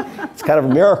that, but it's kind of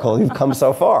a miracle you've come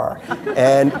so far.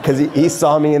 And because he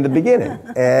saw me in the beginning.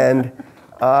 And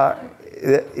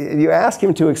you ask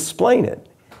him to explain it.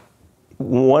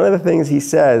 One of the things he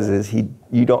says is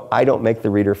I don't make the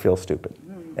reader feel stupid.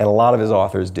 And a lot of his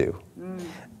authors do.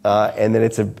 And then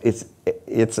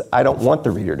I don't want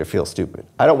the reader to feel stupid.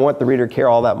 I don't want the reader to care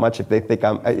all that much if they think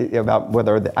I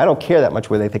don't care that much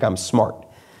whether they think I'm smart.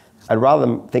 I'd rather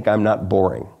them think I'm not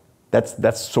boring.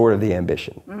 That's sort of the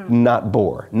ambition. Not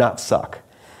bore, not suck,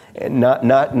 and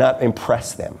not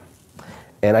impress them.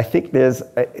 And I think there's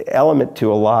an element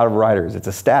to a lot of writers. It's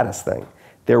a status thing.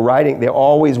 They're writing. They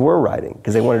always were writing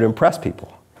because they wanted to impress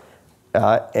people,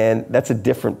 and that's a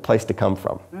different place to come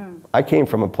from. I came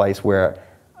from a place where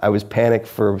I was panicked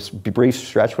for a brief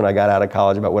stretch when I got out of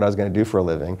college about what I was going to do for a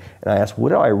living. And I asked, what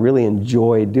do I really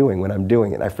enjoy doing when I'm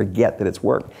doing it? And I forget that it's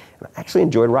work. And I actually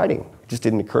enjoyed writing. It just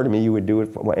didn't occur to me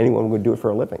anyone would do it for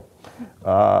a living.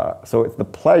 So it's the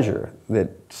pleasure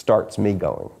that starts me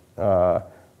going,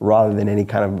 rather than any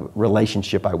kind of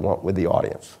relationship I want with the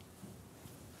audience.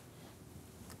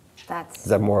 Is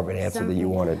that more of an answer than you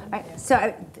wanted?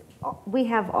 So we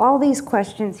have all these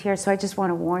questions here, so I just want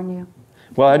to warn you.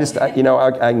 Well,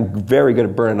 I'm very good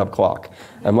at burning up clock.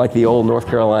 I'm like the old North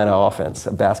Carolina offense,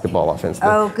 basketball offense.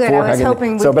 Oh, good. I was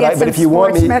hoping we'd get some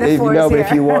sports metaphors here. But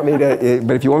if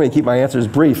you want me to keep my answers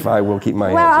brief, I will keep my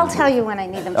answers. Well, I'll tell you when I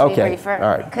need them to be briefer.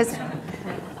 All right. Because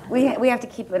we have to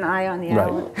keep an eye on the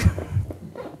hour.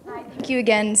 Hi, thank you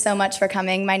again so much for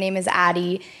coming. My name is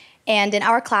Addie, and in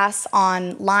our class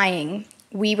on lying,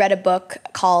 we read a book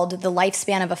called The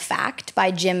Lifespan of a Fact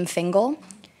by Jim Fingal,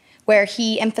 where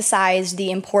he emphasized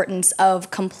the importance of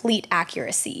complete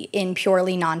accuracy in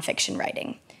purely nonfiction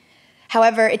writing.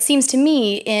 However, it seems to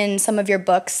me in some of your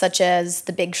books, such as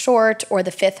The Big Short or The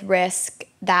Fifth Risk,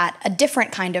 that a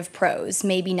different kind of prose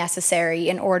may be necessary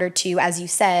in order to, as you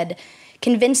said,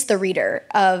 convince the reader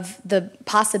of the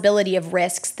possibility of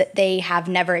risks that they have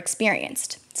never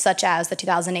experienced, such as the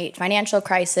 2008 financial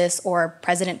crisis or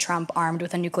President Trump armed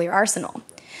with a nuclear arsenal.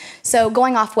 So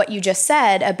going off what you just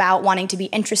said about wanting to be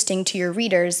interesting to your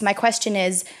readers, my question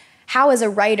is, how as a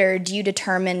writer do you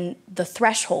determine the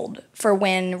threshold for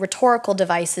when rhetorical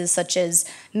devices such as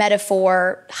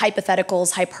metaphor,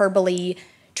 hypotheticals, hyperbole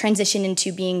transition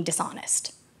into being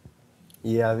dishonest?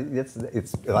 Yeah,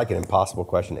 it's like an impossible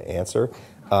question to answer.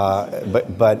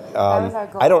 But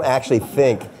I don't actually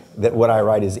think that what I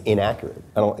write is inaccurate.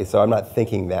 So I'm not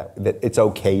thinking that it's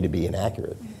okay to be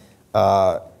inaccurate.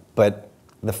 But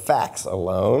the facts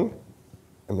alone,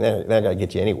 I mean, they're not going to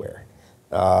get you anywhere.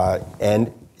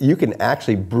 And you can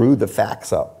actually brew the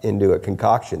facts up into a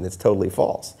concoction that's totally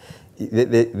false.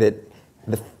 The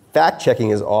fact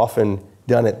checking is often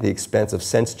done at the expense of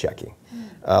sense checking.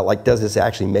 Like, does this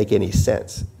actually make any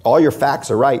sense? All your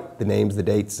facts are right, the names, the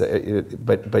dates,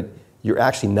 but you're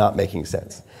actually not making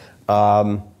sense.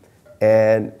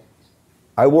 And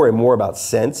I worry more about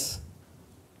sense.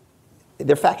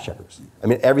 They're fact checkers. I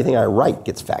mean, everything I write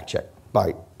gets fact checked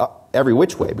by every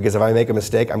which way, because if I make a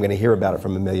mistake, I'm going to hear about it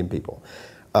from a million people.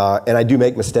 And I do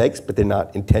make mistakes, but they're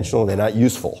not intentional, they're not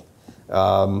useful.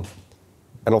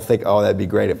 I don't think, oh, that'd be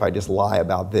great if I just lie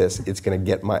about this. It's going to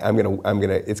get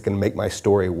it's going to make my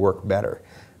story work better.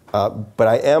 But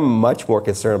I am much more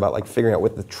concerned about like figuring out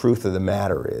what the truth of the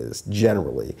matter is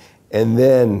generally, and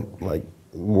then like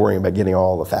worrying about getting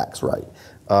all the facts right.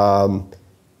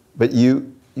 But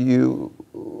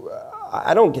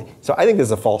I don't get, so I think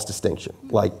there's a false distinction.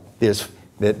 Like there's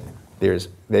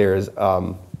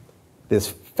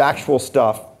factual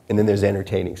stuff and then there's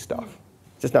entertaining stuff.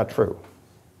 It's just not true.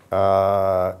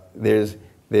 There's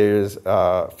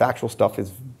factual stuff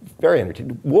is very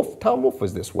entertaining. Tom Wolfe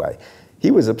was this way.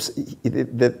 He was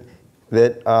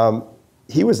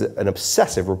he was an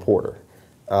obsessive reporter.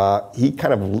 He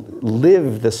kind of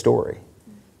lived the story.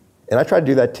 And I try to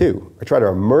do that too. I try to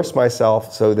immerse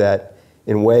myself so that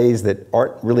in ways that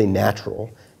aren't really natural,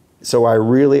 so I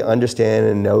really understand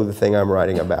and know the thing I'm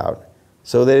writing about,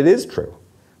 so that it is true.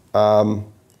 And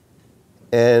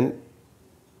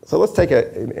so let's take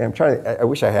I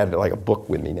wish I had like a book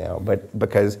with me now, but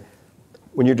because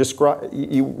when you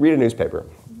read a newspaper,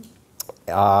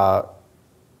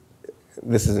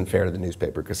 this isn't fair to the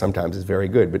newspaper because sometimes it's very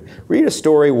good, but read a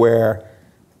story where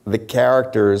the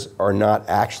characters are not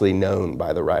actually known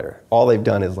by the writer. All they've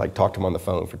done is like talk to them on the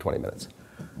phone for 20 minutes,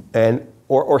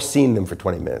 or seen them for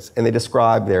 20 minutes, and they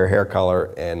describe their hair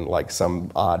color and like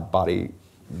some odd body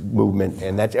movement,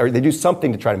 and or they do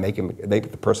something to try to make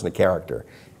the person a character,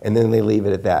 and then they leave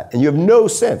it at that, and you have no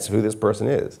sense of who this person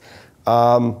is,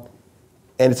 and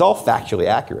it's all factually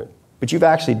accurate, but you've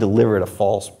actually delivered a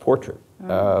false portrait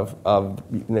of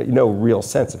no real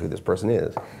sense of who this person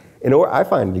is. I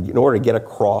find in order to get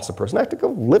across a person, I have to go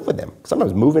live with them.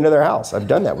 Sometimes move into their house. I've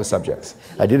done that with subjects.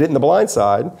 I did it in The Blind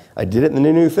Side. I did it in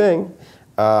The New Thing.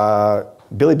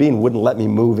 Billy Beane wouldn't let me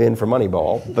move in for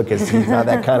Moneyball because he's not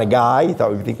that kind of guy. He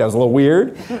thought we'd think that was a little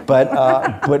weird.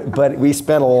 But we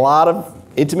spent a lot of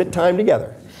intimate time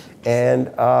together.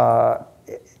 And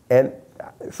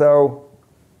so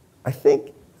I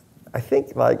think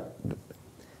like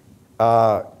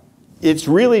it's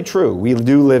really true. We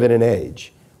do live in an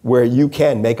age where you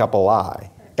can make up a lie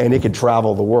and it can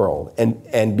travel the world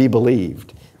and be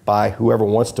believed by whoever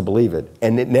wants to believe it,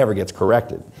 and it never gets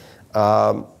corrected.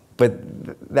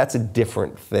 But that's a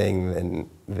different thing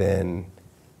than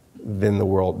the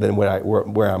world, than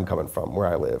where I'm coming from, where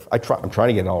I live. I'm trying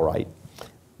to get it all right,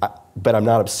 but I'm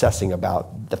not obsessing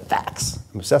about the facts.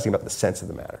 I'm obsessing about the sense of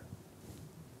the matter.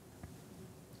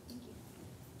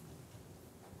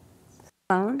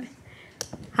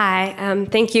 Hi,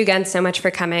 thank you again so much for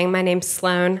coming. My name's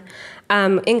Sloan.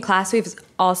 In class, we've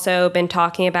also been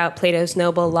talking about Plato's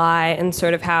noble lie and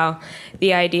sort of how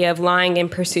the idea of lying in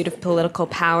pursuit of political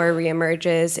power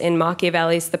reemerges in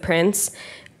Machiavelli's The Prince.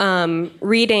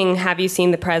 Reading Have You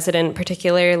Seen the President,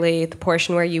 particularly the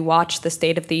portion where you watch the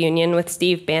State of the Union with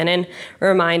Steve Bannon,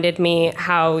 reminded me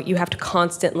how you have to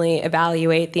constantly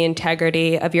evaluate the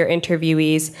integrity of your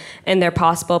interviewees and their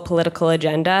possible political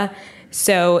agenda.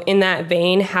 So in that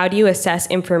vein, how do you assess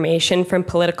information from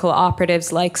political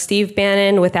operatives like Steve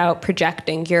Bannon without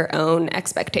projecting your own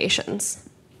expectations?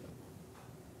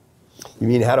 You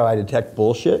mean, how do I detect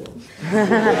bullshit?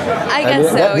 I guess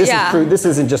so, this yeah. is true. This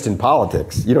isn't just in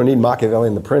politics. You don't need Machiavelli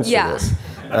and The Prince for this.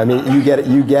 I mean, you get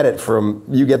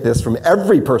this from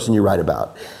every person you write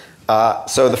about.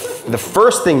 So the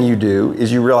first thing you do is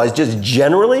you realize just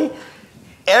generally,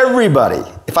 everybody,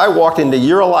 if I walked into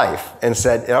your life and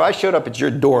said, if I showed up at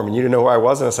your dorm and you didn't know who I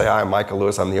was, and I say, hi, I'm Michael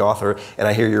Lewis, I'm the author, and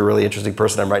I hear you're a really interesting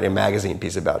person, I'm writing a magazine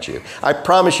piece about you. I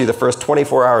promise you the first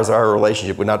 24 hours of our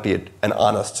relationship would not be an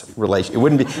honest relationship.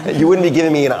 You wouldn't be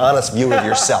giving me an honest view of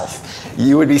yourself.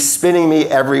 You would be spinning me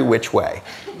every which way.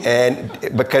 And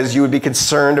because you would be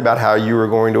concerned about how you were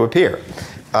going to appear.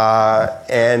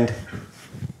 And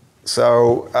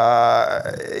so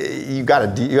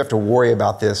you have to worry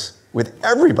about this with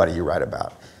everybody you write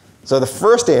about. So the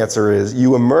first answer is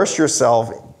you immerse yourself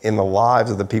in the lives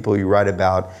of the people you write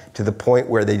about to the point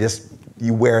where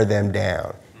you wear them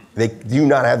down. They do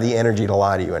not have the energy to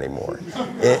lie to you anymore.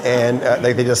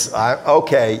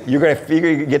 Okay, you're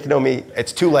gonna get to know me,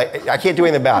 it's too late, I can't do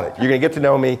anything about it. You're gonna get to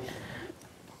know me,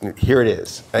 here it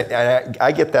is.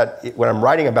 I get that when I'm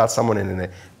writing about someone in a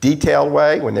detailed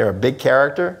way, when they're a big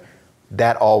character,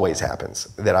 that always happens,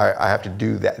 that I have to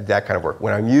do that kind of work.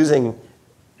 When I'm using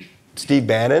Steve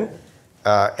Bannon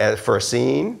for a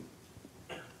scene,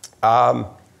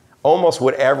 almost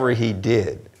whatever he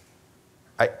did,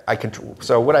 I control.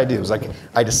 So what I did was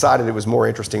I decided it was more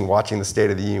interesting watching the State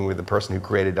of the Union with the person who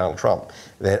created Donald Trump,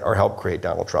 or helped create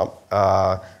Donald Trump,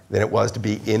 than it was to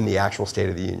be in the actual State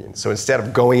of the Union. So instead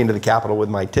of going into the Capitol with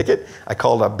my ticket, I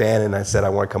called up Bannon and I said, I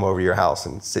want to come over to your house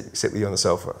and sit with you on the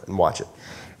sofa and watch it.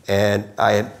 And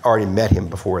I had already met him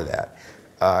before that.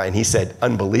 And he said,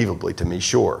 unbelievably to me,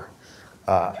 sure.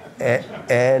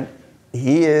 And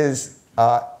he is,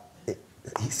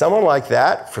 someone like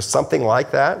that, for something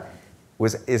like that,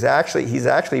 he's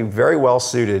actually very well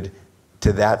suited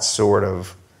to that sort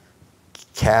of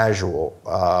casual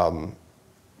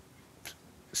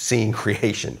scene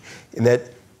creation, in that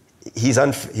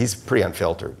he's pretty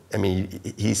unfiltered. I mean,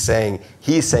 he's saying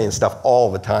stuff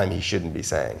all the time he shouldn't be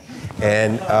saying,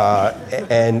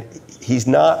 and he's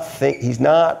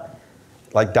not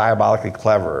like diabolically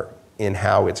clever in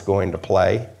how it's going to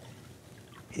play.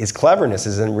 His cleverness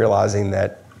is in realizing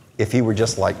that if he were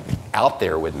just like out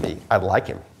there with me, I'd like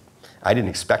him. I didn't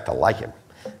expect to like him.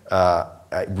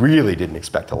 I really didn't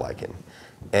expect to like him,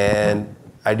 and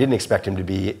I didn't expect him to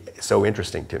be so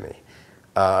interesting to me.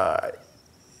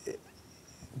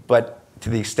 But to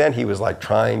the extent he was like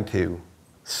trying to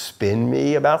spin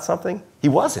me about something, he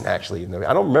wasn't actually.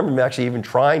 I don't remember him actually even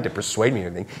trying to persuade me or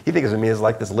anything. He thinks of me as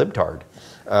like this libtard,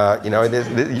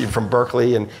 from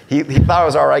Berkeley, and he thought it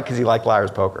was all right because he liked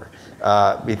Liar's Poker.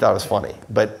 He thought it was funny,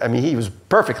 but I mean, he was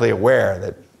perfectly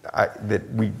aware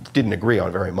that we didn't agree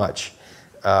on very much.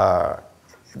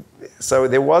 So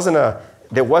there wasn't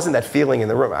that feeling in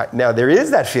the room. Now there is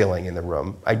that feeling in the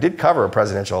room. I did cover a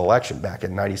presidential election back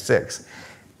in '96,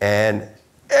 and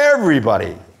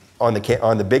everybody on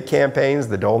the big campaigns,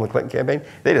 the Dole and the Clinton campaign,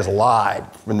 they just lied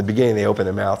from the beginning. They opened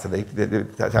their mouths to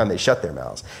the time they shut their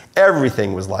mouths.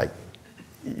 Everything was like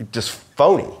just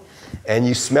phony, and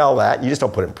you smell that. You just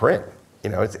don't put it in print.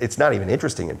 It's not even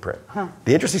interesting in print. Huh.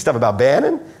 The interesting stuff about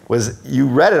Bannon was you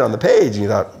read it on the page and you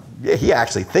thought, yeah, he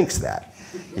actually thinks that.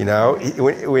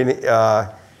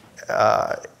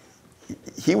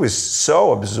 He was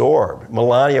so absorbed.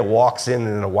 Melania walks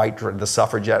in a white, the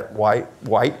suffragette white.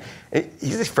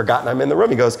 He's just forgotten I'm in the room.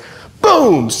 He goes,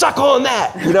 boom, suck on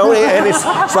that, And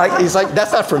it's like he's like,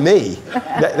 that's not for me.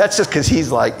 That's just because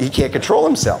he's like he can't control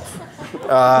himself.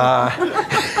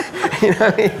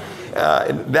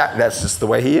 That's just the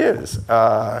way he is.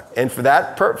 And for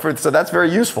that, so that's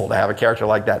very useful to have a character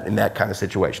like that in that kind of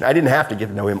situation. I didn't have to get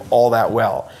to know him all that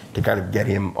well to kind of get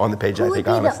him on the page, I think,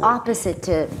 honestly. Who would be the opposite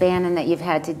to Bannon that you've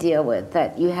had to deal with,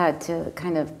 that you had to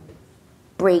kind of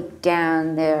break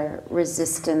down their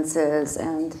resistances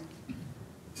and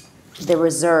the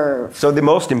reserve? So the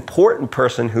most important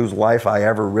person whose life I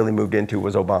ever really moved into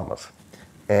was Obama's.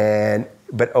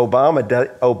 But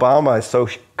Obama is so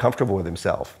comfortable with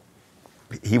himself.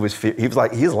 He's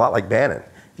a lot like Bannon.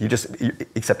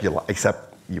 Except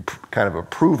you kind of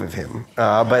approve of him.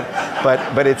 But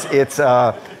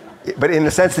in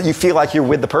the sense that you feel like you're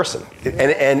with the person,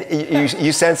 and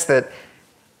you sense that.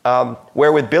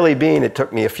 Where with Billy Beane, it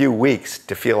took me a few weeks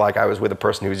to feel like I was with a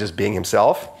person who was just being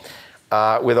himself.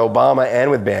 With Obama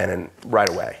and with Bannon, right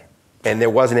away, and there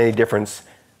wasn't any difference.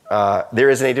 There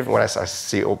isn't any different when I've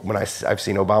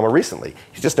seen Obama recently.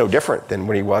 He's just no different than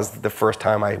when he was the first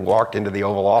time I walked into the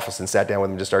Oval Office and sat down with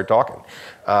him to start talking.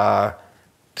 There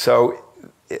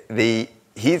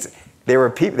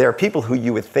are people who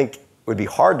you would think would be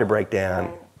hard to break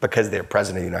down because they're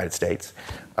president of the United States,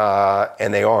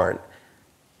 and they aren't.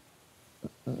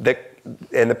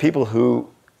 And the people who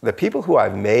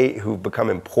I've made, who've become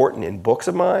important in books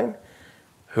of mine,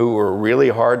 who were really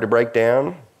hard to break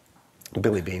down.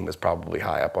 Billy Beane was probably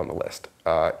high up on the list.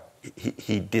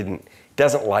 He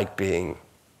doesn't like being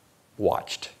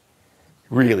watched.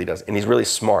 Really doesn't, and he's really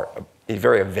smart. He's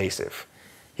very evasive.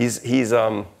 He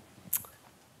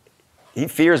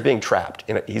fears being trapped.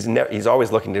 He's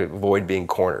always looking to avoid being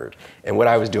cornered. And what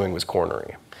I was doing was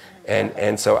cornering him.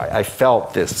 And so I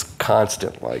felt this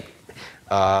constant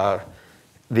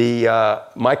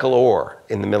Michael Orr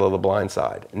in The Middle of the Blind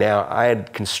Side. Now, I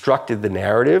had constructed the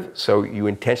narrative, so you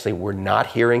intentionally were not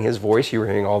hearing his voice. You were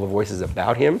hearing all the voices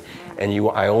about him, and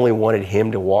I only wanted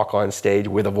him to walk on stage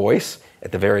with a voice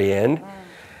at the very end.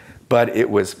 But he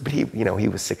was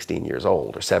 16 years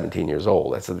old or 17 years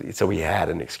old, so he had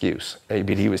an excuse. But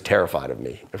he was terrified of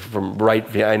me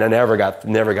and I never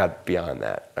got beyond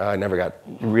that. I never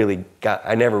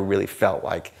really felt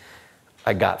like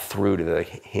I got through to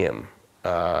him.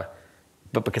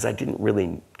 But because I didn't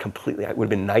really completely, it would have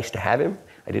been nice to have him.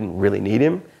 I didn't really need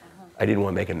him. I didn't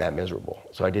want to make him that miserable,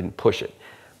 so I didn't push it.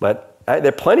 But there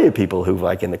are plenty of people who,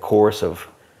 like in the course of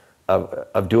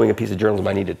doing a piece of journalism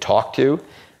I need to talk to,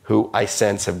 who I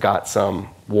sense have got some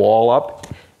wall up,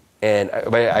 and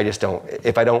I just don't.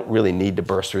 If I don't really need to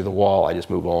burst through the wall, I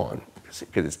just move on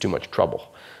because it's too much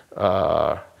trouble.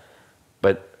 But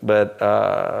there's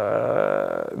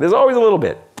always a little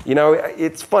bit.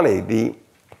 It's funny.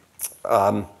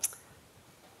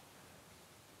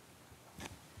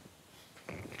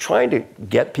 trying to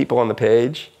get people on the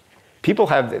page,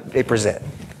 they present.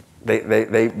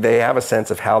 They have a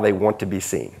sense of how they want to be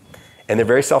seen. And they're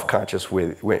very self-conscious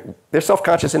they're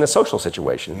self-conscious in a social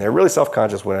situation. They're really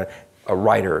self-conscious when a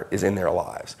writer is in their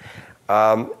lives.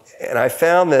 And I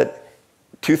found that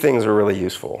two things are really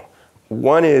useful.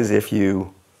 One is if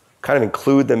you kind of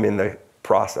include them in the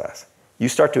process, you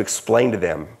start to explain to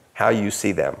them how you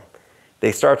see them.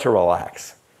 They start to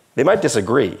relax. They might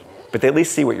disagree, but they at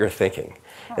least see what you're thinking.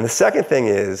 And the second thing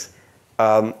is,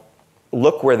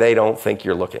 look where they don't think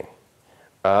you're looking.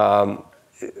 I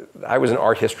was an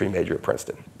art history major at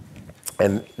Princeton.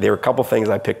 And there were a couple things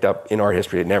I picked up in art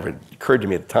history that never occurred to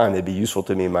me at the time they'd be useful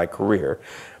to me in my career,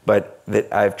 but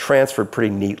that I've transferred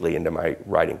pretty neatly into my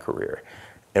writing career.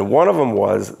 And one of them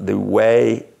was the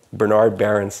way Bernard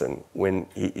Berenson, when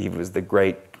he was the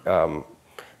great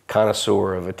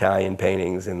connoisseur of Italian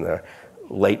paintings in the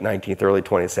late 19th, early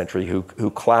 20th century, who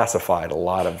classified a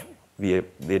lot of the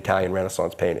Italian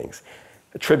Renaissance paintings,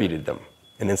 attributed them,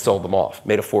 and then sold them off,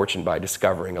 made a fortune by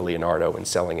discovering a Leonardo and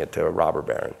selling it to a robber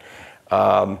baron.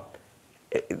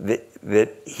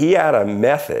 That he had a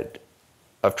method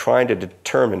of trying to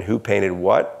determine who painted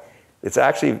what. It's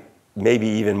actually maybe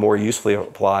even more usefully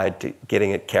applied to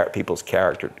getting at people's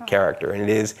character. And it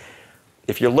is,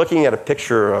 if you're looking at a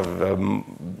picture of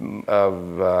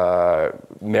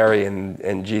Mary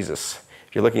and Jesus,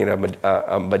 if you're looking at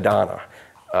a Madonna,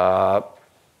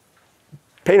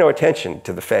 pay no attention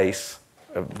to the face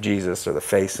of Jesus or the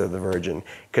face of the Virgin,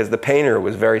 because the painter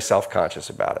was very self-conscious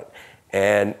about it.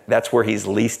 And that's where he's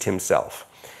least himself.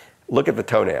 Look at the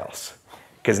toenails,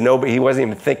 because he wasn't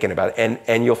even thinking about it.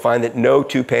 And you'll find that no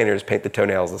two painters paint the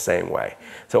toenails the same way.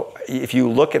 So if you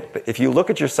look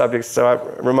at your subjects,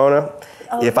 Ramona,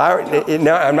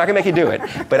 no, I'm not gonna make you do it,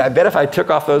 but I bet if I took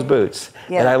off those boots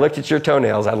and I looked at your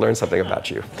toenails, I'd learn something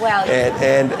about you. Well,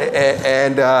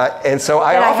 and so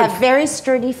I have very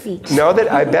sturdy feet.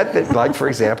 I bet that, like, for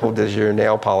example, does your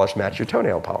nail polish match your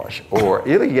toenail polish? Or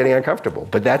you're getting uncomfortable,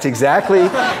 but that's exactly.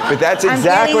 I'm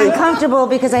getting uncomfortable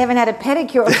because I haven't had a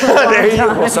pedicure for a long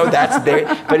time. Well, so that's there.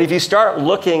 But if you start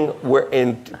looking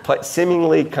in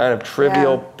seemingly kind of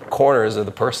trivial corners of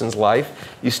the person's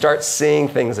life, you start seeing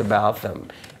things about them.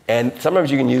 And sometimes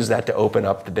you can use that to open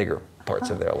up the bigger parts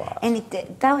of their lives. And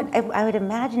I would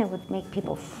imagine it would make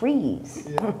people freeze.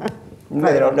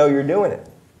 They don't know you're doing it.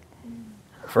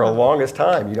 For the longest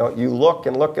time, you look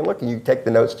and look and look, and you take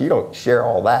the notes. You don't share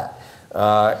all that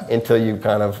until you've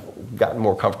kind of gotten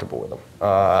more comfortable with them.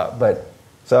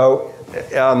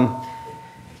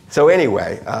 So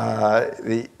anyway, I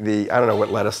don't know what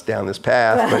led us down this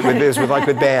path, but with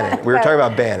Bannon. We were talking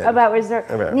about Bannon. About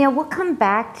reserve. Neil, we'll come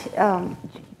back to,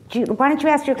 why don't you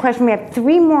ask your question? We have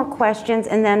 3 more questions,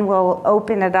 and then we'll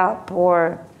open it up,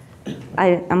 or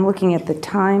I'm looking at the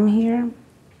time here.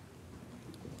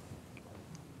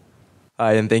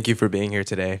 Hi, and thank you for being here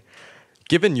today.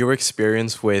 Given your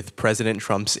experience with President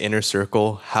Trump's inner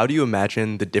circle, how do you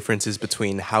imagine the differences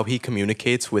between how he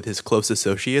communicates with his close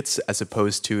associates as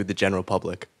opposed to the general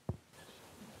public?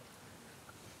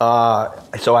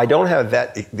 So I don't have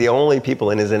that. The only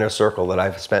people in his inner circle that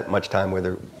I've spent much time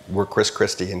with were Chris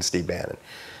Christie and Steve Bannon.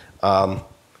 A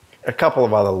couple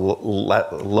of other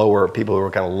lower people who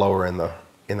were kind of lower in the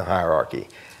hierarchy.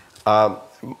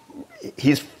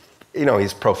 He's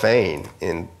profane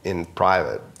in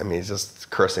private. I mean, he's just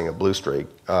cursing a blue streak.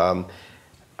 I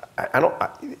don't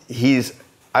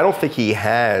think he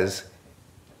has.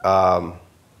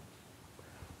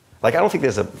 I don't think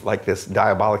there's this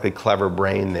diabolically clever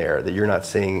brain there that you're not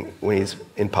seeing when he's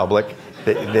in public,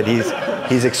 that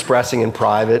he's expressing in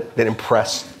private that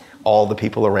impressed all the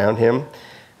people around him.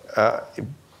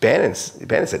 Bannon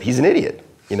said he's an idiot.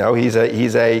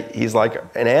 He's like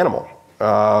an animal.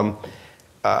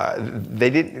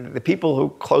 The people who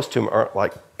he's close to him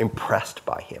aren't impressed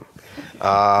by him.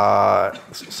 I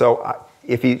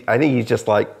think he's just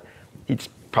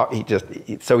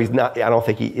he's not. I don't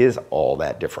think he is all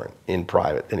that different in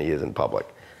private than he is in public.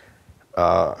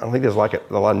 I don't think there's a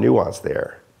lot of nuance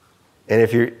there. And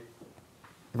if you're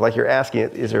asking,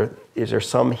 is there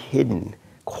some hidden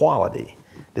quality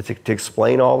to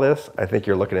explain all this? I think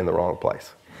you're looking in the wrong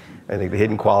place. I think the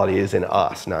hidden quality is in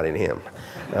us, not in him.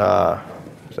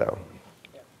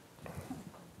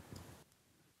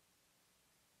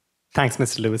 Thanks,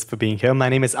 Mr. Lewis, for being here. My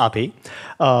name is Abhi.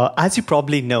 As you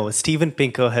probably know, Steven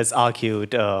Pinker has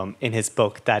argued in his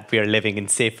book that we are living in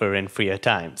safer and freer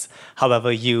times.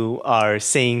 However, you are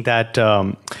saying that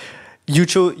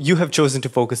you have chosen to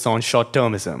focus on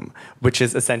short-termism, which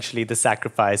is essentially the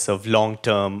sacrifice of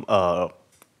long-term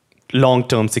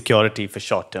long-term security for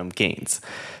short-term gains.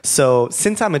 So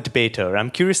since I'm a debater, I'm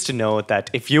curious to know that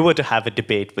if you were to have a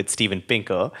debate with Steven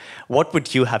Pinker, what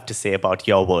would you have to say about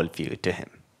your worldview to him?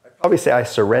 I'd probably say I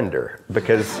surrender,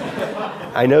 because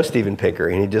I know Steven Pinker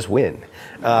and he'd just win.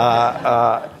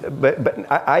 I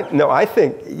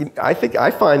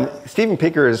find Steven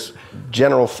Pinker's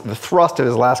the thrust of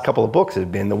his last couple of books has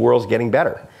been the world's getting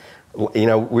better. You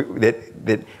know,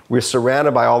 that we're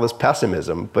surrounded by all this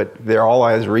pessimism, but there all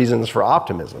has reasons for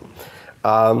optimism,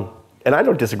 and I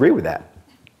don't disagree with that.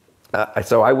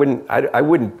 So I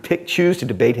wouldn't choose to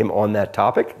debate him on that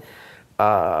topic.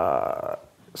 But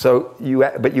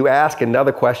you ask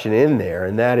another question in there,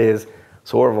 and that is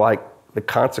sort of like the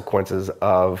consequences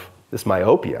of this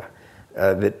myopia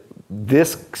that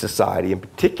this society in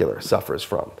particular suffers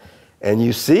from. And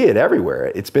you see it everywhere.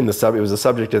 It was the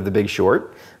subject of The Big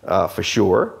Short, for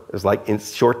sure. It was like in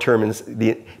short-term,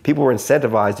 people were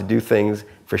incentivized to do things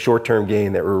for short-term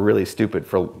gain that were really stupid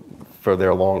for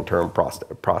their long-term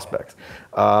prospects.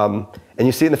 And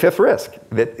you see it in The Fifth Risk,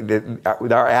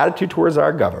 that our attitude towards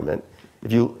our government,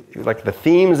 if you like the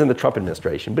themes in the Trump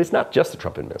administration, but it's not just the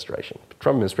Trump administration. The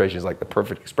Trump administration is like the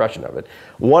perfect expression of it.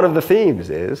 One of the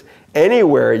themes is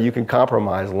anywhere you can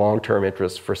compromise long-term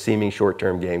interests for seeming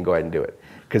short-term gain, go ahead and do it,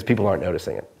 because people aren't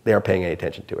noticing it. They aren't paying any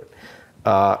attention to it.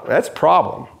 That's a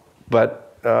problem,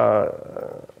 but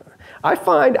I've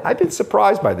been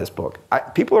surprised by this book.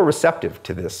 People are receptive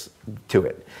to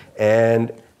it,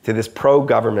 and to this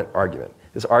pro-government argument.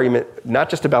 This argument, not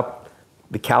just about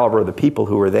the caliber of the people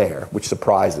who are there, which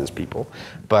surprises people,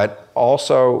 but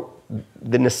also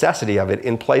the necessity of it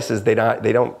in places they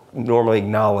don't normally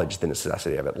acknowledge the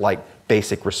necessity of it, like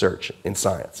basic research in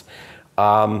science.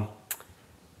 I'm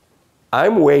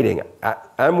waiting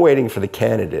for the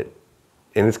candidate,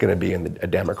 and it's going to be a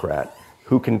Democrat,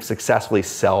 who can successfully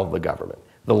sell the government,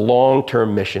 the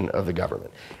long-term mission of the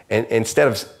government. And instead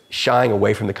of shying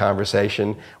away from the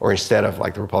conversation, or instead of,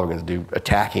 like the Republicans do,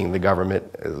 attacking the government,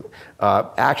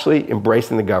 actually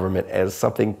embracing the government as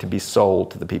something to be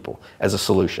sold to the people, as a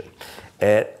solution.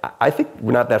 And I think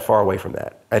we're not that far away from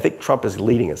that. I think Trump is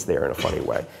leading us there in a funny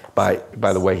way by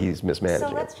the way he's mismanaging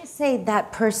So let's just say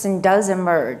that person does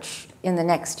emerge in the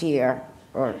next year,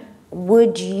 or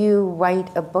would you write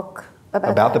a book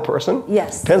about the person?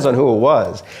 Yes. Depends on who it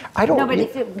was. I don't. No,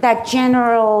 but that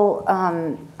general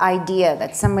idea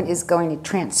that someone is going to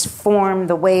transform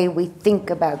the way we think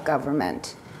about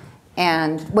government,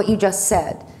 and what you just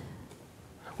said.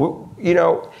 Well, you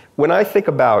know, when I think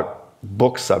about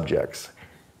book subjects,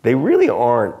 they really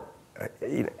aren't.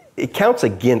 It counts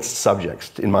against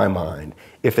subjects in my mind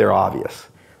if they're obvious.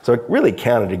 So it really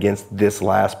counted against this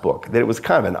last book, that it was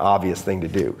kind of an obvious thing to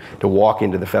do, to walk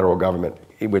into the federal government,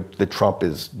 that Trump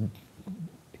is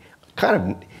kind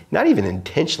of not even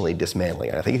intentionally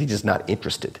dismantling. I think he's just not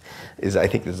interested. He's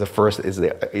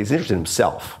interested in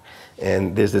himself.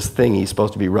 And there's this thing he's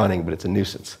supposed to be running, but it's a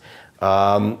nuisance.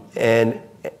 I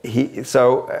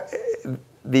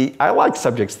like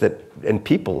subjects and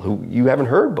people who you haven't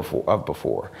heard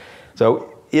before.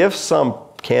 So if some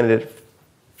candidate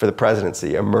for the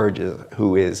presidency emerges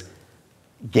who is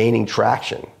gaining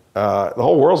traction, the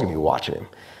whole world's gonna be watching him,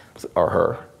 or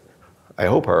her. I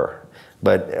hope her.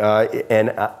 But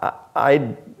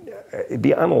it'd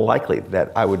be unlikely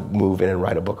that I would move in and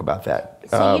write a book about that.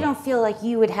 So you don't feel like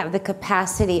you would have the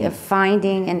capacity of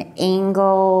finding an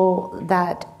angle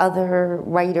that other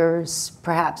writers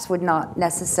perhaps would not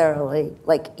necessarily,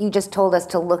 like you just told us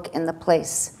to look in the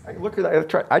place. I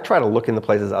try to look in the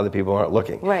places other people aren't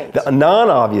looking. Right. The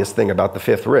non-obvious thing about The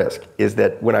Fifth Risk is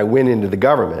that when I went into the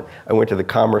government, I went to the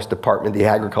Commerce Department, the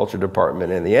Agriculture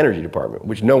Department, and the Energy Department,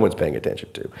 which no one's paying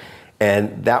attention to.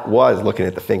 And that was looking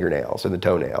at the fingernails and the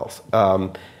toenails.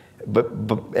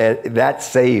 But that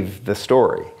saved the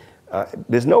story.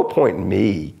 There's no point in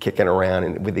me kicking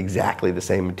around with exactly the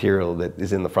same material that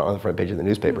is on the front page of the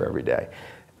newspaper every day.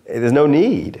 There's no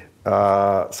need.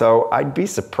 So I'd be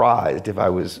surprised if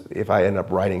I end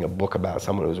up writing a book about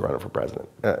someone who's running for president.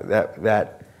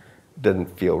 That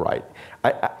doesn't feel right.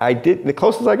 The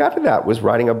closest I got to that was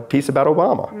writing a piece about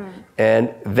Obama.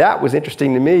 And that was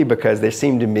interesting to me because there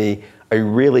seemed to me a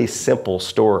really simple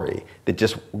story that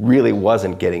just really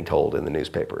wasn't getting told in the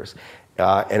newspapers.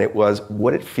 And it was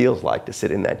what it feels like to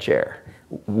sit in that chair.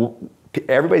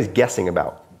 Everybody's guessing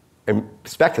about and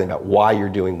speculating about why you're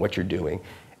doing what you're doing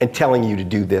and telling you to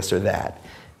do this or that.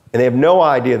 And they have no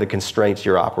idea the constraints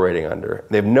you're operating under.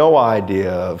 They have no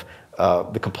idea of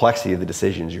the complexity of the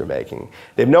decisions you're making.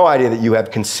 They have no idea that you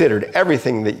have considered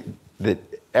everything that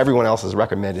everyone else has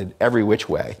recommended every which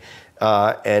way,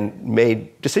 and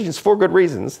made decisions for good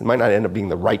reasons. It might not end up being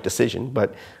the right decision,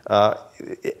 but and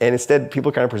instead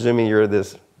people kind of presuming you're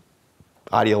this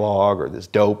ideologue or this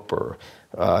dope or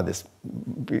this.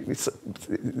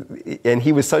 And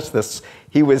he was such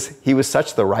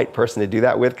the right person to do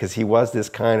that with, because he was this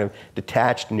kind of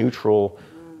detached, neutral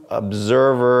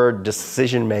observer,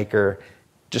 decision maker,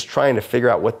 just trying to figure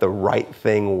out what the right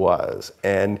thing was,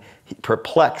 and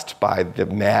perplexed by the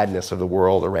madness of the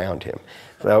world around him.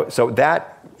 So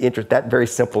that very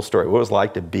simple story, what it was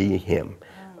like to be him,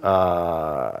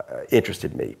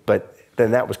 interested me. But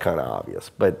then that was kind of obvious.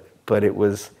 But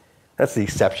that's the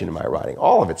exception to my writing.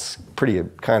 All of it's pretty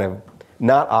kind of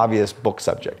not obvious book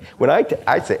subject.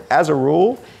 I'd say, as a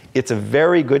rule, it's a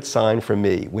very good sign for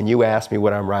me when you ask me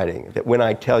what I'm writing, that when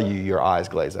I tell you, your eyes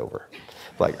glaze over.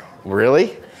 Like,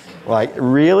 really? Like,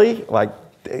 really? Like,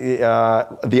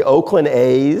 the Oakland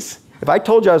A's. If I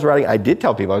told you I was writing, I did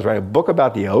tell people I was writing a book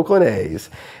about the Oakland A's,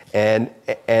 and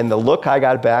the look I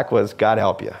got back was, God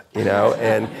help you,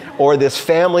 or this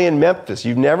family in Memphis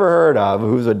you've never heard of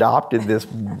who's adopted this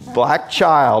black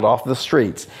child off the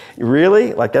streets.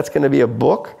 Really? Like, that's going to be a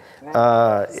book?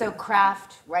 So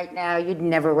Kraft, right now, you'd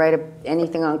never write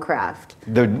anything on Kraft.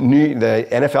 The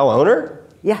NFL owner?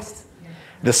 Yes.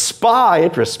 The spa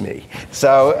interests me.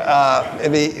 So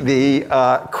the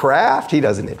Kraft, he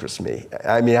doesn't interest me.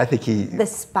 I mean, I think The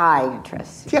spy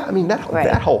interests. Yeah, I mean,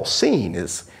 that whole scene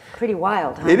is... Pretty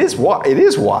wild, huh? It is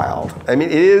wild. I mean,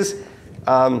 it is...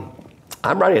 I'm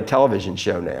writing a television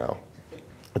show now.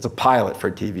 It's a pilot for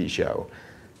a TV show.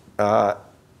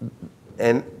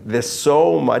 And there's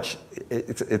so much...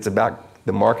 It's about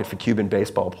the market for Cuban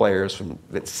baseball players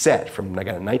that's set from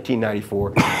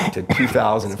 1994 to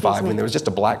 2005, when there was just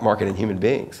a black market in human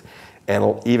beings.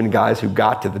 And even guys who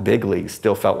got to the big leagues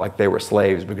still felt like they were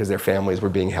slaves because their families were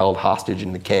being held hostage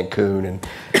in the Cancun. And,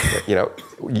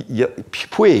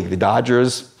 Puig, the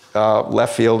Dodgers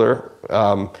left fielder,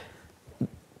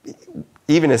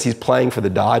 even as he's playing for the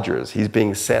Dodgers, he's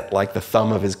being sent like the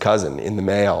thumb of his cousin in the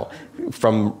mail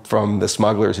from the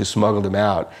smugglers who smuggled him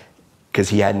out, because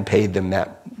he hadn't paid them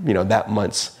that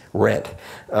month's rent.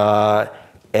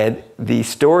 And the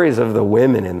stories of the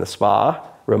women in the spa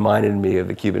reminded me of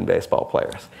the Cuban baseball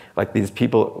players. Like these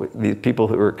people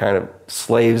who were kind of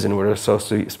slaves in what are supposed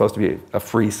to be a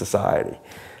free society.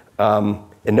 And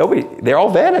they're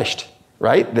all vanished,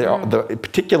 right? The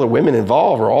particular women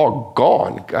involved are all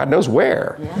gone, God knows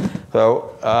where. Yeah.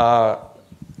 So,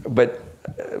 but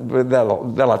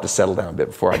that'll have to settle down a bit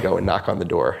before I go and knock on the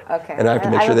door. Okay. And I have to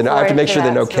make sure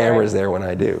there are no cameras there when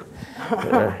I do.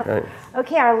 Right.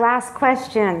 Okay, our last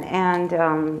question, and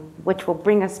which will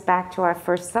bring us back to our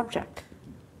first subject.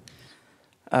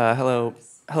 Hello,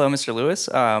 Mr. Lewis.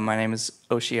 My name is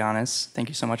Oceanus. Thank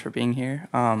you so much for being here.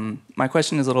 My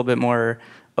question is a little bit more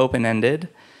open-ended.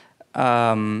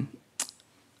 A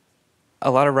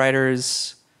lot of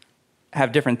writers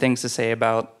have different things to say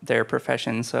about their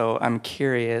profession, so I'm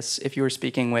curious, if you were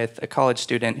speaking with a college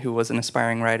student who was an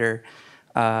aspiring writer,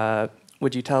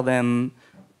 would you tell them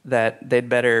that they'd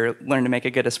better learn to make a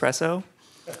good espresso?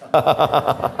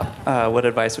 What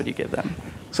advice would you give them?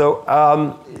 So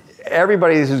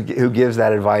everybody who gives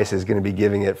that advice is going to be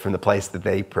giving it from the place that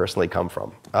they personally come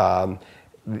from. And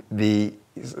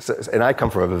I come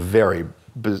from a very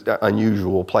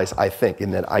unusual place, I think,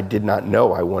 in that I did not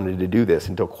know I wanted to do this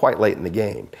until quite late in the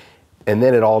game. And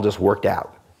then it all just worked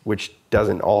out, which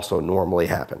doesn't also normally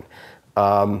happen.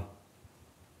 The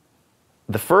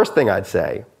first thing I'd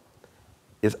say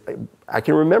is I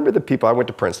can remember the people. I went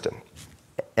to Princeton,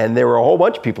 and there were a whole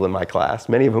bunch of people in my class,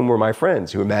 many of whom were my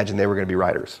friends, who imagined they were going to be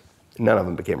writers. None of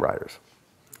them became writers.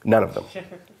 None of them.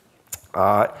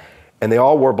 And they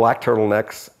all wore black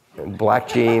turtlenecks and black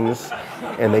jeans,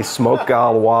 and they smoked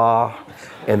Gaulois,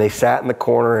 and they sat in the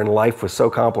corner, and life was so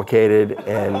complicated.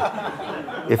 And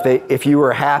if you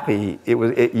were happy,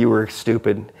 you were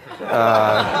stupid.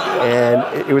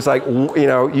 And it was like, you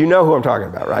know who I'm talking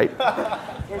about, right?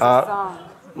 There's a song.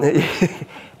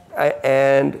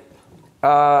 And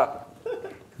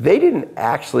they didn't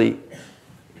actually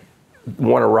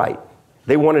want to write.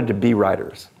 They wanted to be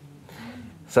writers.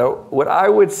 So what I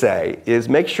would say is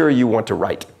make sure you want to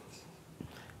write.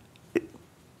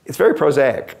 It's very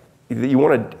prosaic.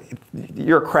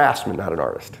 You're a craftsman, not an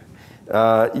artist.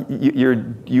 You're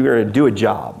going to do a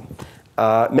job.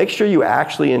 Make sure you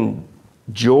actually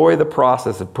enjoy the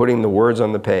process of putting the words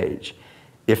on the page.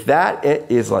 If that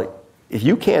is like, if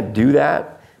you can't do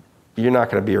that, you're not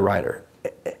going to be a writer.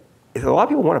 A lot of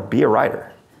people want to be a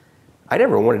writer. I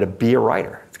never wanted to be a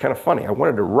writer. It's kind of funny. I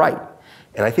wanted to write.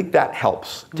 And I think that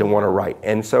helps to want to write.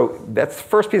 And so that's the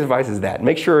first piece of advice is that.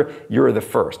 Make sure you're the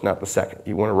first, not the second.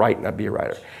 You want to write, not be a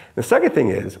writer. The second thing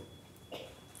is,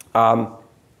 go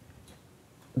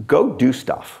do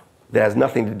stuff that has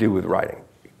nothing to do with writing.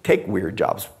 Take weird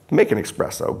jobs. Make an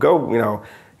espresso. Go,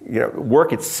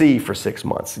 work at sea for 6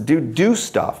 months. Do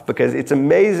stuff, because it's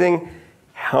amazing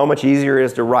how much easier it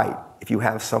is to write if you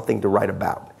have something to write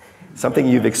about, something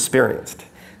you've experienced.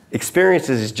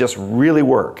 Experiences just really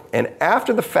work. And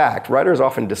after the fact, writers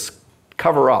often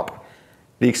cover up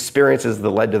the experiences that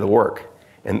led to the work,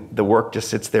 and the work just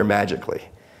sits there magically.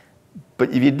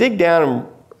 But if you dig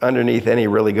down underneath any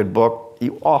really good book,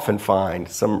 you often find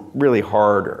some really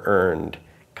hard-earned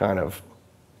kind of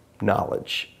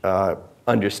knowledge,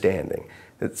 understanding,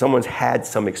 that someone's had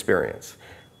some experience.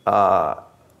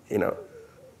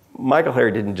 Michael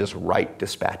Harry didn't just write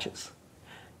dispatches.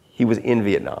 He was in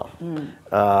Vietnam.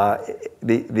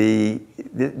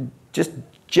 Just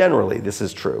generally, this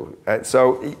is true.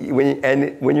 So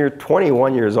when you're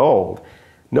 21 years old,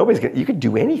 you could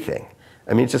do anything.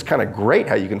 I mean, it's just kind of great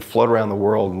how you can float around the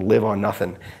world and live on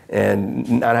nothing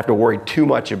and not have to worry too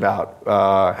much about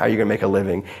how you're going to make a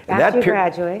living. And After you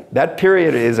graduate. That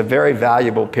period is a very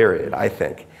valuable period, I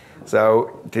think.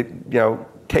 So,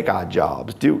 take odd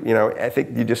jobs. I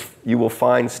think you will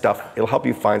find stuff. It'll help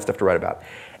you find stuff to write about.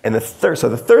 And the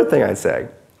third thing I'd say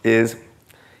is,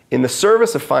 in the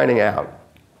service of finding out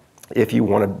if you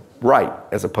want to write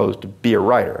as opposed to be a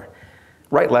writer,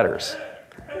 write letters.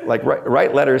 Like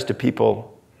write letters to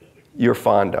people you're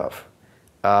fond of,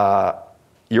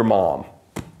 your mom,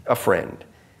 a friend,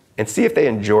 and see if they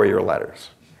enjoy your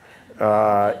letters.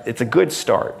 It's a good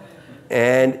start.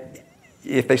 And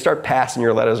if they start passing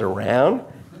your letters around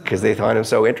because they find them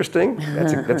so interesting,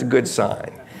 that's a good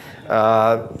sign.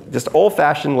 Just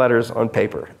old-fashioned letters on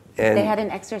paper. And they had an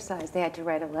exercise. They had to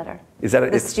write a letter. Is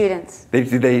that the students?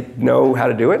 Do they know how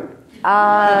to do it?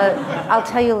 I'll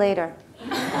tell you later.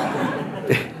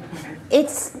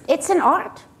 It's an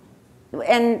art,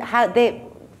 and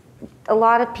a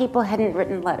lot of people hadn't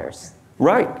written letters.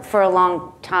 Right. For a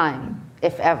long time,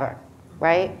 if ever,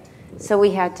 right? So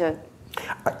we had to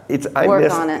work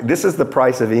on it. This is the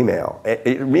price of email.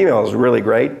 Email is really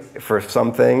great for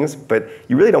some things, but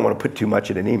you really don't want to put too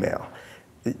much in an email.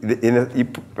 It's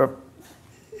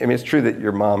true that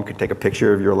your mom could take a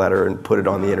picture of your letter and put it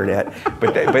on the internet,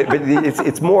 but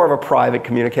it's more of a private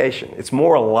communication. It's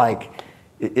more like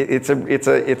it's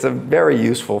a very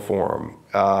useful forum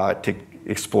to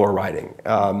explore writing.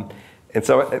 And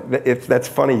so that's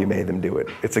funny you made them do it.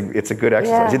 It's a good exercise.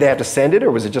 Yeah. Did they have to send it,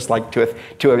 or was it just like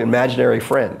to an imaginary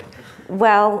friend?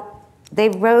 Well, they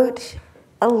wrote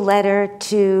a letter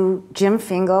to Jim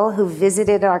Fingal, who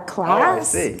visited our class. Oh, I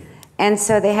see. And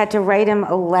so they had to write him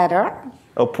a letter.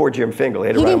 Oh, poor Jim Fingal.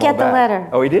 He didn't get the letter.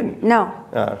 Oh, he didn't?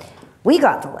 No. We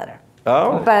got the letter.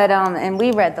 Oh. But and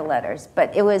we read the letters.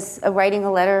 But it was writing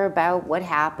a letter about what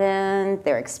happened,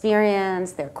 their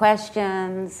experience, their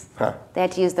questions. Huh. They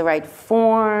had to use the right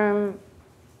form,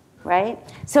 right?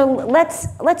 So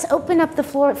let's open up the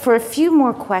floor for a few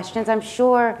more questions. I'm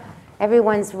sure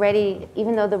everyone's ready,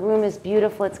 even though the room is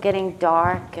beautiful. It's getting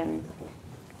dark, and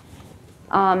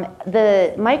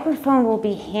the microphone will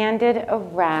be handed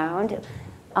around.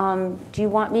 Do you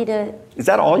want me to? Is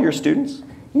that all your students?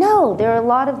 No, there are a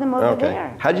lot of them over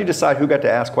there. How did you decide who got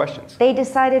to ask questions? They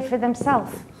decided for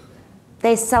themselves.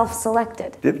 They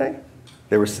self-selected. Did they?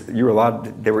 They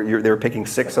were picking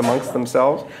 6 amongst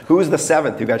themselves. Who was the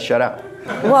 7th who got shut out?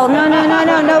 Well, no.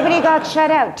 Nobody got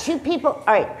shut out. 2 people.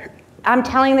 All right. I'm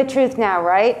telling the truth now,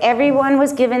 right? Everyone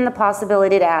was given the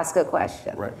possibility to ask a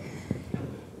question. Right.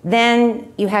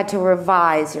 Then you had to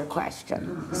revise your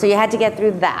question. So you had to get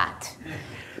through that.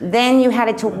 Then you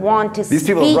had to want to speak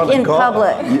in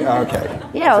public. Yeah, okay.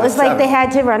 It was like they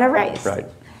had to run a race. Right.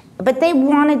 But they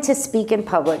wanted to speak in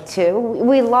public too.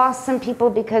 We lost some people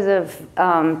because of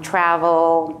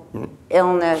travel,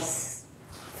 illness,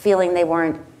 feeling they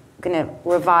weren't going to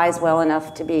revise well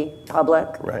enough to be public.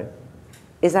 Right.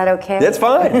 Is that okay? That's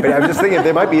fine. But I'm just thinking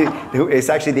there might be, it's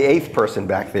actually the 8th person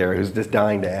back there who's just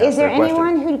dying to ask Is there their question.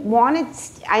 anyone who wanted,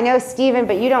 I know Stephen,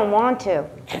 but you don't want to.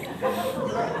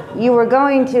 You were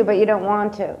going to, but you don't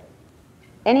want to.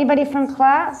 Anybody from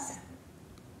class?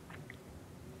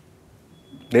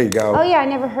 There you go. Oh yeah, I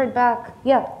never heard back.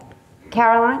 Yeah.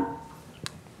 Caroline?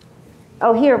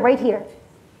 Oh, here, right here.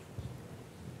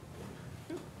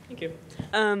 Thank you.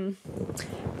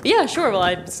 Yeah, sure. Well,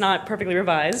 it's not perfectly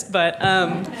revised, but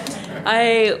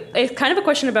it's kind of a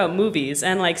question about movies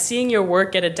and like seeing your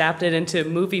work get adapted into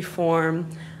movie form.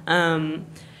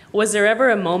 was there ever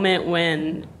a moment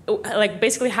when, like,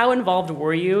 basically how involved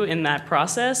were you in that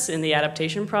process, in the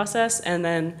adaptation process? And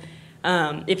then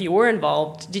if you were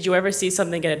involved, did you ever see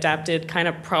something get adapted kind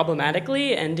of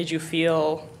problematically? And did you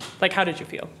feel, like, how did you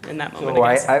feel in that moment? So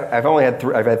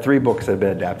I've had three books that have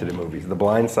been adapted to movies: The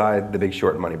Blind Side, The Big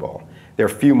Short, and Moneyball. There are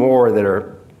a few more that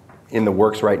are in the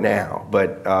works right now,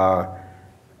 but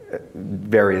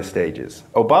various stages.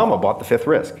 Obama bought The Fifth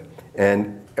Risk,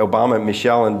 and Obama,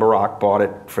 Michelle, and Barack bought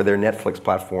it for their Netflix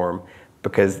platform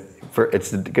because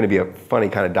it's going to be a funny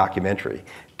kind of documentary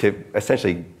to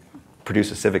essentially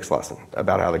produce a civics lesson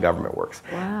about how the government works.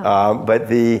 Wow.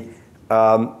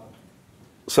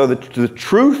 So the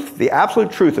truth, the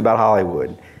absolute truth about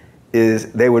Hollywood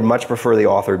is they would much prefer the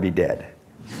author be dead.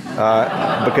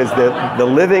 Because the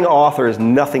living author is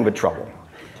nothing but trouble.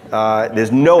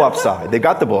 There's no upside. They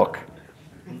got the book.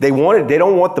 They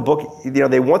don't want the book,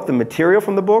 they want the material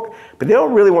from the book, but they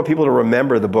don't really want people to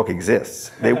remember the book exists.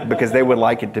 Because they would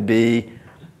like it to be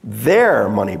their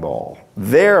Moneyball,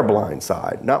 their Blind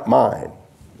Side, not mine.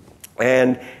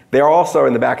 And they're also,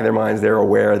 in the back of their minds, they're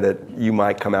aware that you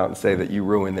might come out and say that you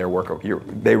ruined their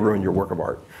they ruined your work of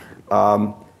art.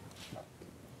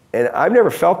 And I've never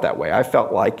felt that way. I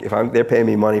felt like if they're paying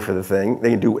me money for the thing,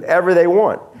 they can do whatever they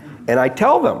want. And I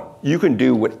tell them, you can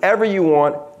do whatever you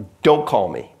want, don't call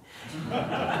me.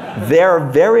 They're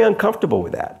very uncomfortable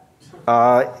with that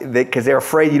because they're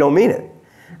afraid you don't mean it.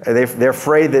 They're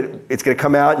afraid that it's going to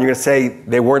come out and you're going to say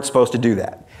they weren't supposed to do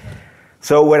that.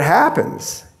 So what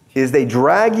happens is they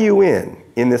drag you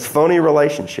in this phony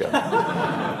relationship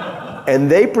and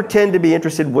they pretend to be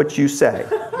interested in what you say.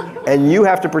 And you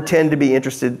have to pretend to be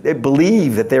interested,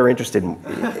 believe that they're interested in.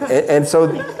 And so,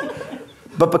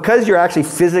 but because you're actually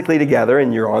physically together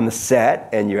and you're on the set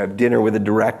and you have dinner with the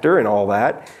director and all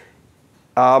that,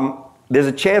 there's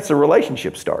a chance a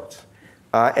relationship starts.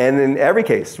 And in every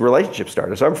case, relationships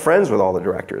start. So I'm friends with all the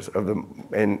directors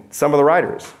and some of the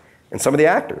writers and some of the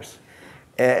actors.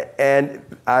 And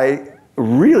I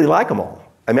really like them all.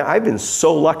 I mean, I've been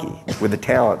so lucky with the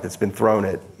talent that's been thrown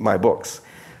at my books.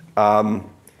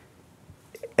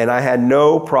 And I had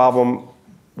no problem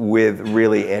with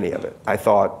really any of it. I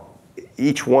thought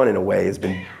each one, in a way, has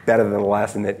been better than the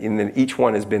last, and that each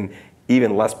one has been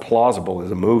even less plausible as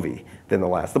a movie than the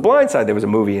last. The Blind Side, there was a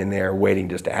movie in there waiting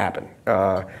just to happen.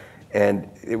 And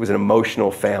it was an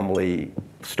emotional family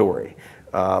story,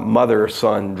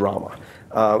 mother-son drama.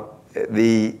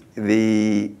 The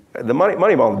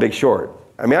Moneyball and The Big Short,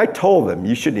 I mean, I told them,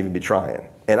 you shouldn't even be trying.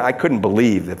 And I couldn't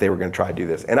believe that they were going to try to do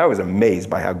this. And I was amazed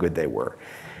by how good they were.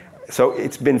 So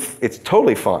it's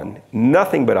totally fun,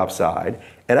 nothing but upside,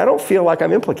 and I don't feel like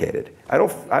I'm implicated. I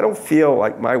don't feel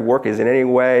like my work is in any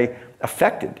way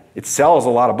affected. It sells a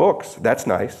lot of books, that's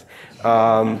nice.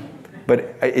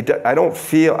 But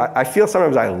I feel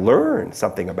sometimes I learn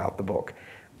something about the book.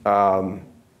 I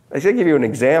should give you an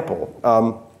example.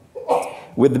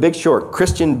 With The Big Short,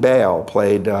 Christian Bale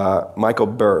played Michael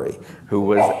Burry, who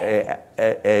was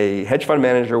a hedge fund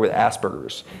manager with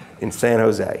Asperger's in San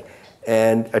Jose,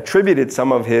 and attributed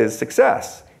some of his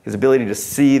success, his ability to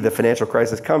see the financial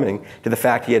crisis coming, to the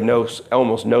fact he had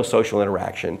almost no social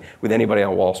interaction with anybody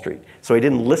on Wall Street. So he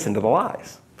didn't listen to the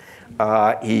lies.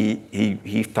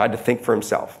 He tried to think for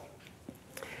himself.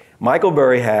 Michael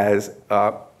Burry has,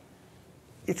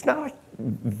 it's not a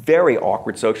very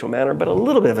awkward social manner, but a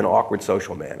little bit of an awkward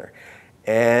social manner.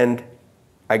 And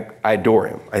I adore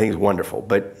him. I think he's wonderful.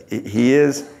 But he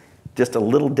is just a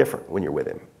little different when you're with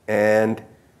him. And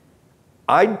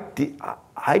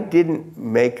I didn't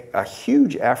make a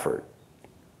huge effort.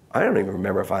 I don't even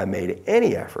remember if I made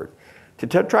any effort to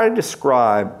try to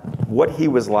describe what he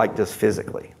was like just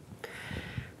physically.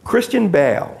 Christian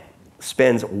Bale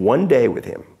spends one day with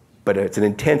him, but it's an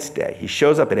intense day. He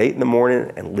shows up at 8 in the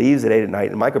morning and leaves at 8 at night,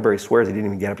 and Michael Burry swears he didn't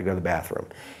even get up to go to the bathroom,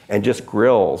 and just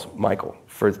grills Michael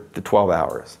for the 12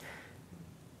 hours.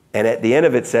 And at the end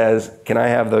of it says, "Can I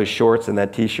have those shorts and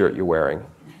that t-shirt you're wearing?"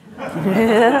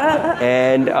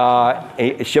 and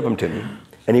ship them to me.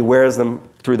 And he wears them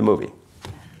through the movie.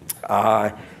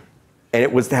 And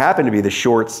it happened to be the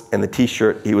shorts and the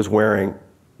t-shirt he was wearing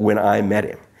when I met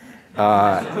him.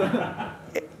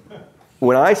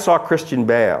 When I saw Christian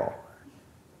Bale,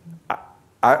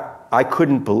 I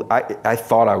couldn't believe, I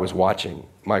thought I was watching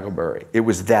Michael Burry. It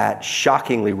was that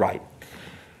shockingly right.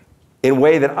 In a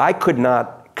way that I could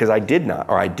not, because I did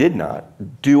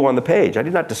not do on the page. I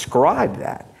did not describe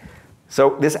that.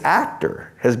 So this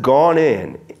actor has gone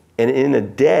in and in a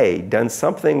day done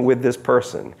something with this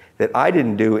person that I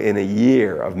didn't do in a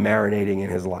year of marinating in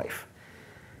his life.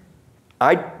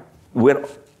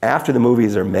 After the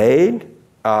movies are made,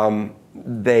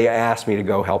 they asked me to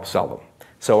go help sell them.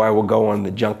 So I will go on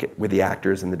the junket with the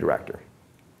actors and the director.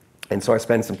 And so I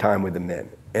spend some time with them then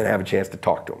and have a chance to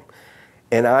talk to them.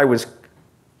 And I was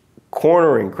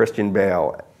cornering Christian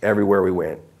Bale everywhere we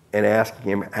went and asking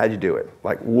him, how'd you do it?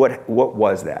 Like, what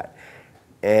was that?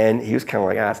 And he was kind of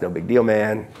like, it's no big deal,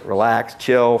 man. Relax,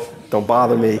 chill, don't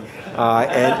bother me. And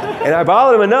I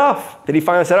bothered him enough that he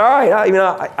finally said, all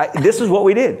right, this is what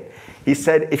we did. He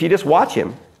said, if you just watch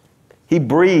him, he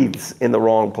breathes in the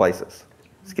wrong places.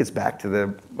 This gets back to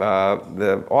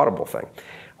the audible thing.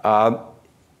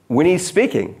 When he's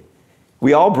speaking,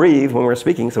 we all breathe when we're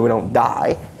speaking so we don't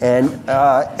die.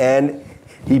 And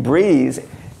he breathes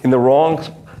in the wrong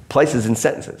places in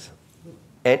sentences.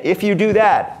 And if you do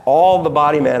that, all the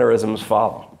body mannerisms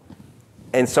follow.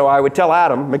 And so I would tell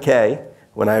Adam McKay,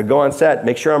 when I would go on set,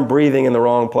 make sure I'm breathing in the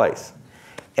wrong place.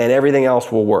 And everything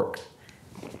else will work.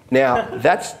 Now,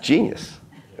 that's genius.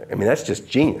 I mean, that's just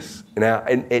genius. Now,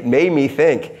 it made me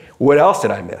think, what else did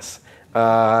I miss?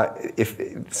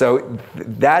 So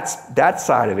that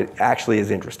side of it actually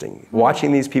is interesting.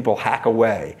 Watching these people hack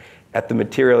away at the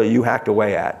material you hacked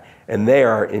away at, and they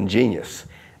are ingenious.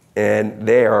 And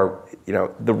they are, the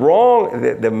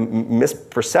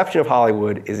misperception of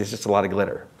Hollywood is it's just a lot of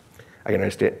glitter. I can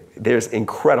understand. There's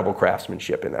incredible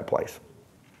craftsmanship in that place.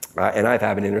 And I've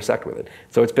had to intersect with it.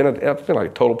 So it's been like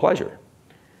a total pleasure.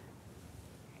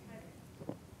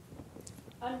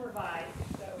 Unrevived,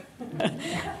 so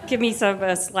give me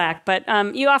some slack. But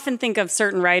you often think of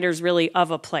certain writers really of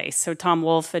a place. So Tom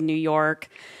Wolfe in New York,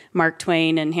 Mark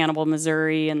Twain in Hannibal,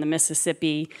 Missouri, and the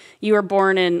Mississippi. You were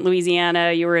born in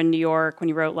Louisiana. You were in New York when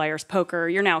you wrote Liar's Poker.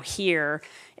 You're now here.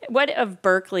 What of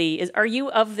Berkeley? Are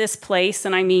you of this place?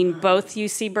 And I mean both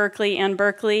UC Berkeley and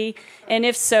Berkeley. And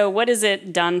if so, what has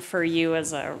it done for you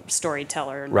as a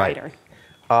storyteller and writer?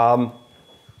 So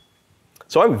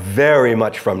I'm very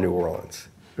much from New Orleans.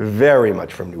 Very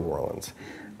much from New Orleans.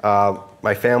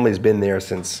 My family's been there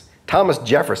since Thomas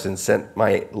Jefferson sent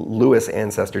my Lewis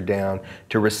ancestor down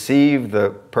to receive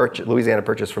the Louisiana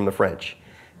Purchase from the French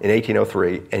in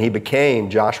 1803, and he became,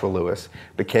 Joshua Lewis,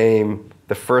 became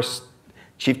the first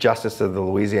Chief Justice of the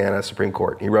Louisiana Supreme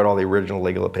Court. He wrote all the original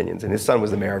legal opinions, and his son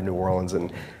was the mayor of New Orleans,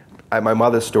 and my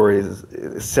mother's story is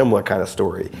a similar kind of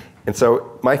story. And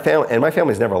so my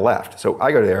family's never left, so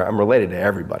I go there, I'm related to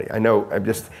everybody. I'm the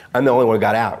only one who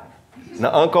got out. An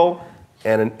uncle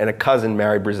and a cousin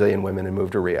married Brazilian women and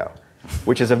moved to Rio,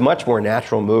 which is a much more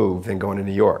natural move than going to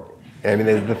New York. I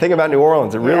mean, the thing about New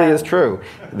Orleans, it really is true.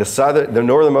 The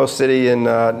northernmost city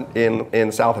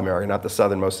in South America, not the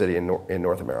southernmost city in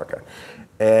North America.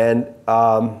 And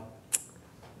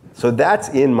so that's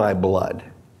in my blood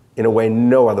in a way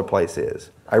no other place is.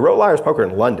 I wrote Liar's Poker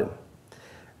in London.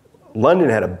 London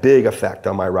had a big effect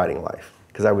on my writing life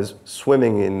because I was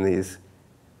swimming in this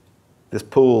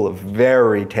pool of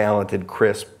very talented,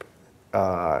 crisp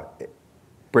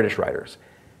British writers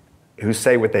who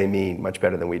say what they mean much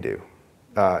better than we do.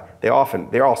 They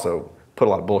also put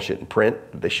a lot of bullshit in print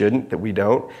that they shouldn't, that we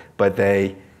don't, but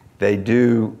it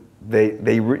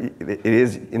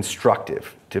is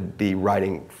instructive to be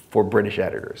writing for British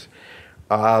editors.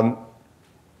 But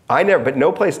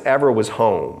no place ever was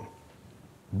home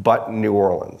but New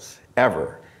Orleans,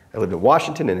 ever. I lived in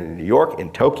Washington and in New York, in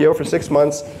Tokyo for 6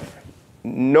 months.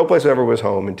 No place ever was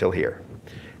home until here.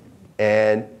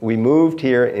 And we moved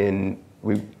here in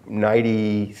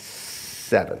 98.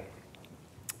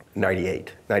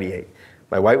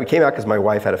 We came out because my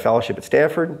wife had a fellowship at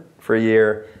Stanford for a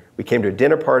year. We came to a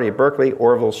dinner party at Berkeley.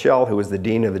 Orville Schell, who was the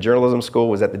dean of the journalism school,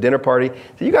 was at the dinner party.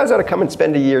 So you guys ought to come and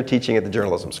spend a year teaching at the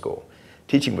journalism school.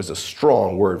 Teaching was a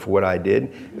strong word for what I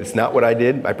did. It's not what I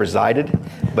did. I presided.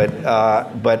 But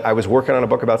I was working on a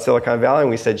book about Silicon Valley, and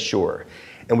we said, sure.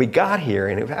 And we got here,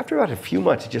 and after about a few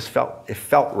months, it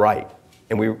felt right.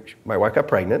 And my wife got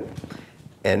pregnant,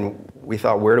 and we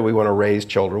thought, where do we want to raise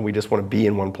children? We just want to be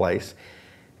in one place.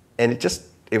 And it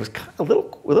was kind of a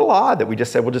little odd that we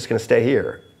just said, we're just going to stay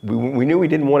here. We knew we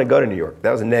didn't want to go to New York.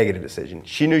 That was a negative decision.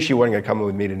 She knew she wasn't going to come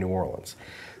with me to New Orleans.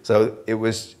 So it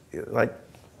was like,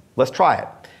 let's try it.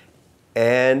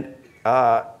 And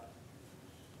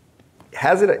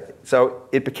so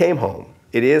it became home.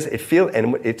 And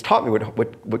it's taught me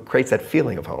what creates that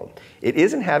feeling of home. It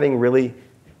isn't having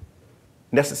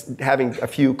a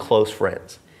few close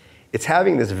friends. It's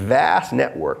having this vast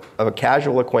network of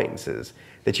casual acquaintances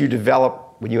that you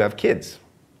develop when you have kids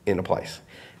in a place.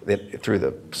 Through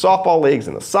the softball leagues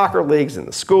and the soccer leagues and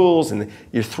the schools, and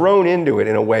you're thrown into it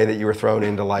in a way that you were thrown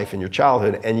into life in your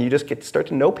childhood, and you just get to start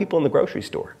to know people in the grocery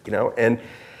store, And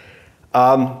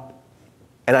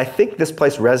I think this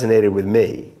place resonated with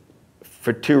me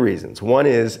for two reasons. One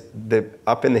is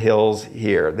up in the hills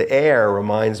here, the air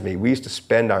reminds me, we used to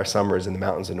spend our summers in the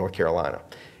mountains of North Carolina.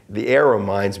 The air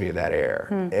reminds me of that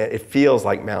air. It feels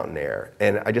like mountain air.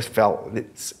 And I just felt,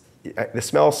 the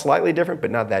smell is slightly different, but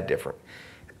not that different.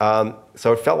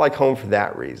 So it felt like home for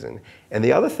that reason. And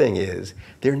the other thing is,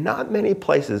 there are not many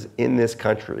places in this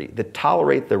country that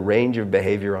tolerate the range of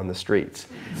behavior on the streets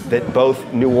that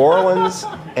both New Orleans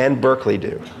and Berkeley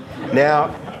do.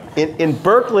 Now, in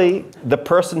Berkeley, the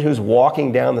person who's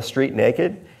walking down the street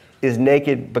naked is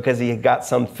naked because he got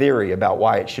some theory about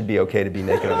why it should be okay to be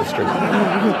naked on the street.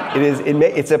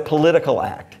 It's a political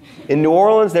act. In New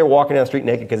Orleans, they're walking down the street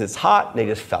naked because it's hot and they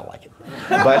just felt like it.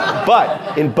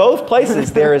 But in both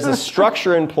places, there is a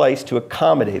structure in place to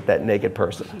accommodate that naked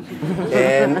person.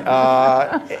 And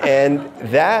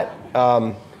that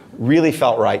really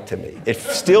felt right to me. It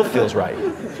still feels right.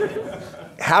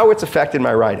 How it's affected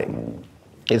my writing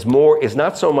is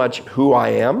not so much who I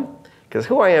am, because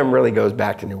who I am really goes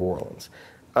back to New Orleans.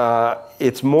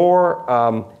 It's more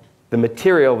the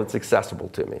material that's accessible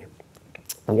to me.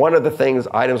 One of the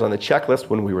items on the checklist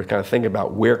when we were kind of thinking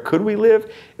about where could we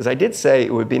live, is I did say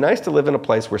it would be nice to live in a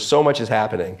place where so much is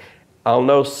happening. I'll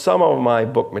know some of my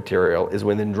book material is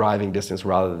within driving distance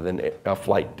rather than a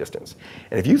flight distance.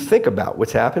 And if you think about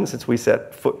what's happened since we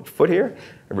set foot here,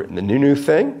 I've written The New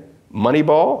Thing,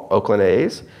 Moneyball, Oakland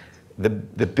A's, The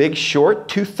Big Short,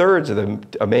 2/3 of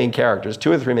the main characters,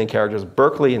 2 of the 3 main characters,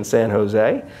 Berkeley and San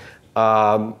Jose.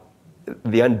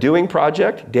 The Undoing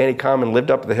Project, Danny Kahneman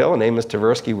lived up the hill, and Amos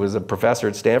Tversky was a professor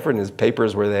at Stanford, and his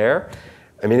papers were there.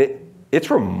 I mean, it's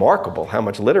remarkable how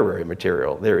much literary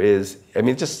material there is. I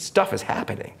mean, just stuff is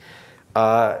happening.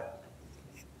 And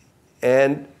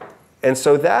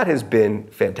so that has been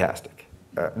fantastic.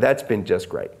 That's been just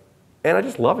great. And I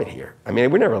just love it here. I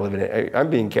mean, we never live in it. I'm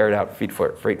being carried out feet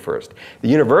first. The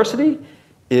university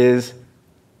is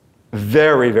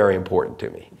very, very important to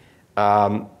me.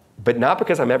 But not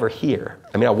because I'm ever here.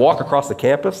 I mean, I walk across the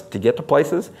campus to get to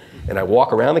places, and I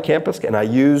walk around the campus, and I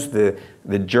use the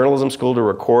journalism school to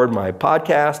record my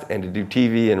podcast and to do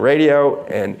TV and radio.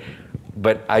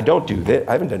 But I don't do that.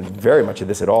 I haven't done very much of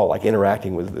this at all, like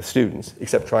interacting with the students,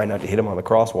 except trying not to hit them on the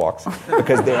crosswalks,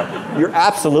 because you're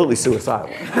absolutely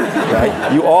suicidal,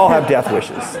 right? You all have death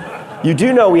wishes. You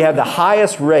do know we have the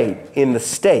highest rate in the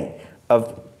state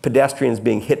of pedestrians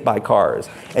being hit by cars,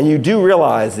 and you do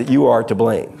realize that you are to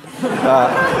blame.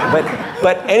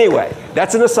 But anyway,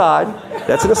 that's an aside.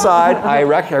 I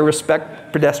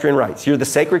respect pedestrian rights. You're the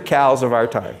sacred cows of our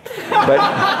time.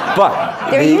 But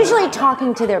they're usually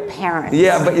talking to their parents.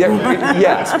 Yeah,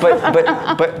 yes, but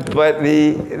what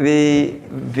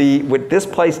this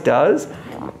place does,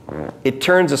 it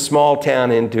turns a small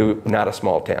town into not a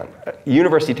small town.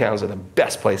 University towns are the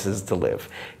best places to live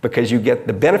because you get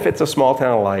the benefits of small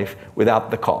town life without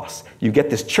the costs. You get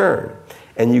this churn,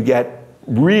 and you get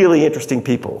really interesting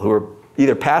people who are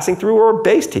either passing through or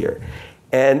based here.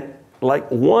 And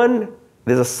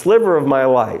there's a sliver of my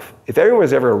life. If anyone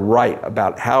was ever to write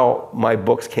about how my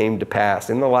books came to pass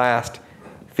in the last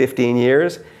 15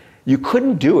 years, you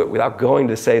couldn't do it without going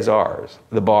to Cesar's,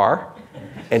 the bar,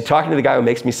 and talking to the guy who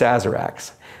makes me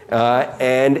Sazeracs,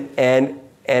 and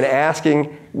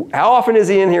asking, how often is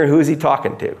he in here and who is he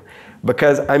talking to?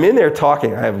 Because I'm in there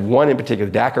talking. I have one in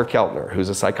particular, Dacher Keltner, who's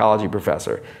a psychology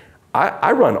professor.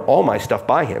 I run all my stuff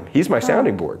by him. He's my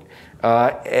sounding board.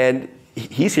 And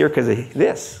he's here because of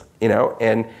this,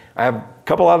 and I have a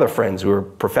couple other friends who are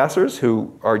professors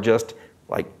who are just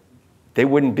like, they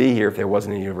wouldn't be here if there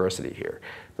wasn't a university here.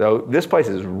 So this place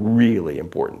is really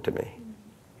important to me.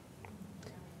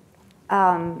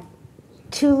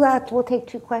 Two left. We'll take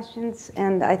 2 questions,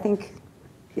 and I think,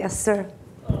 yes, sir.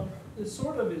 It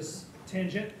sort of is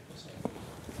tangentially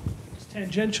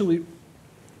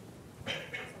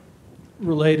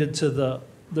related to the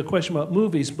question about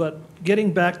movies, but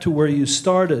getting back to where you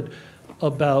started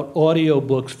about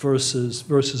audiobooks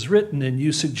versus written, and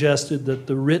you suggested that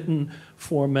the written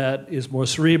format is more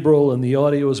cerebral and the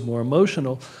audio is more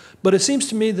emotional. But it seems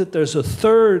to me that there's a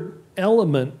third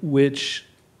element which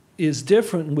is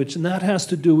different, and that has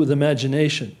to do with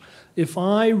imagination. If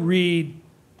I read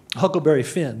Huckleberry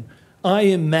Finn, I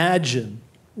imagine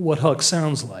what Huck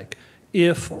sounds like.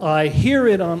 If I hear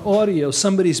it on audio,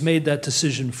 somebody's made that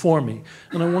decision for me.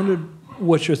 And I wondered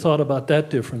what your thought about that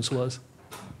difference was.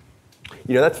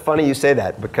 That's funny you say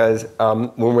that, because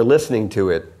when we're listening to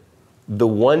it, the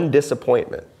one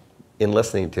disappointment in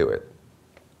listening to it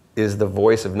is the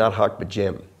voice of not Huck, but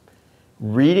Jim.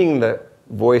 Reading the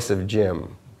voice of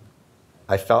Jim,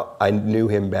 I felt I knew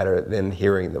him better than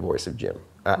hearing the voice of Jim,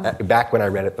 back when I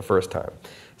read it the first time.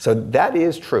 So that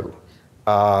is true.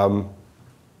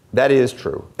 That is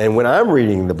true. And when I'm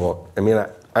reading the book, I mean,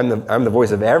 I'm the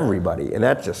voice of everybody, and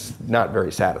that's just not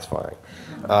very satisfying,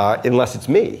 unless it's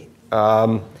me.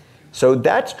 So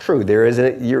that's true. There is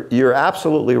you're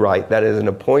absolutely right. That is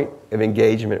a point of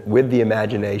engagement with the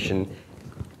imagination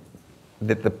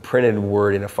that the printed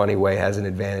word in a funny way has an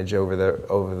advantage over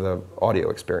the audio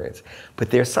experience.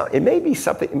 But it may be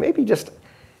just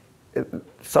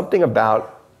something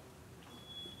about,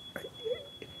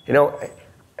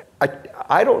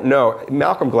 I don't know.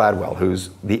 Malcolm Gladwell, who's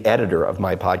the editor of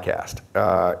my podcast,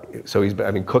 so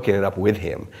I've been cooking it up with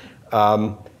him.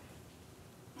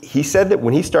 He said that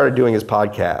when he started doing his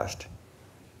podcast,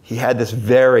 he had this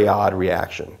very odd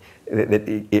reaction, that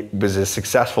it was as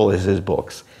successful as his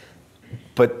books.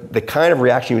 But the kind of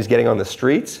reaction he was getting on the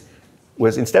streets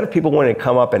was, instead of people wanting to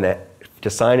come up and to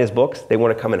sign his books, they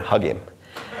want to come and hug him.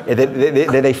 And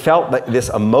they felt like this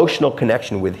emotional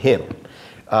connection with him.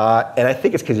 And I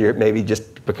think it's because you're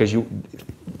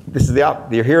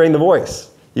hearing the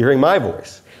voice. You're hearing my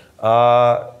voice.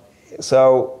 I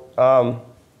don't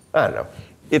know.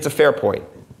 It's a fair point.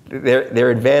 There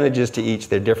are advantages to each,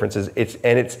 there are differences.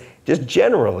 It's just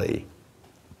generally,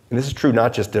 and this is true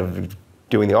not just of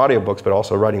doing the audiobooks, but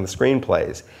also writing the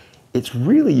screenplays, it's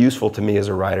really useful to me as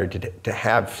a writer to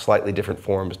have slightly different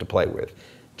forms to play with.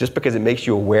 Just because it makes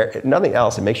you aware, nothing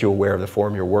else, it makes you aware of the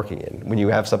form you're working in when you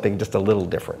have something just a little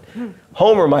different.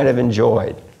 Homer might have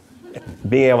enjoyed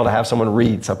being able to have someone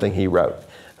read something he wrote,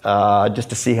 just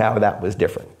to see how that was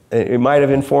different. It might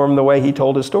have informed the way he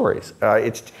told his stories.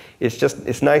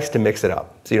 It's nice to mix it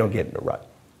up so you don't get in a rut.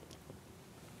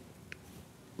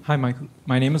 Hi, Michael.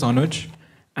 My name is Anuj.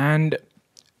 And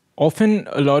often,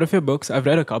 a lot of your books, I've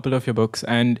read a couple of your books,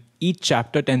 and each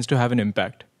chapter tends to have an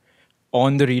impact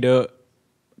on the reader.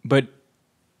 But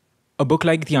a book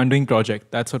like The Undoing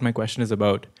Project, that's what my question is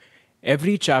about.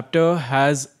 Every chapter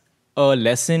has a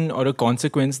lesson or a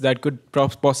consequence that could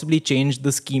possibly change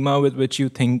the schema with which you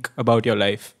think about your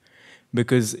life.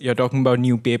 Because you're talking about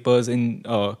new papers in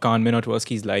Kahneman or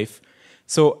Tversky's life.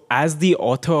 So as the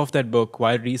author of that book,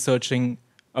 while researching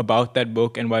about that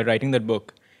book and while writing that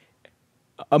book,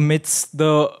 amidst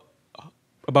the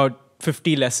about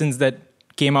 50 lessons that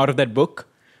came out of that book,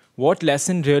 what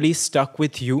lesson really stuck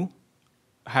with you,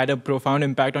 had a profound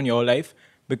impact on your life?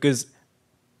 Because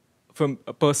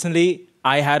personally,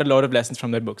 I had a lot of lessons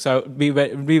from that book. So it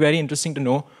would be very interesting to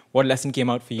know what lesson came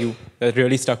out for you that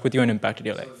really stuck with you and impacted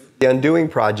your life. The Undoing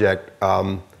Project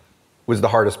was the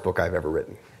hardest book I've ever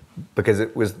written, because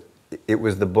it was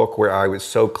the book where I was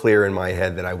so clear in my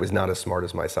head that I was not as smart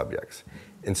as my subjects.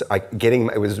 And so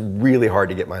it was really hard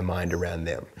to get my mind around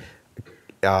them.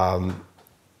 My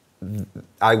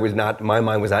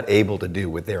mind was not able to do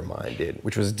what their mind did,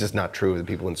 which was just not true of the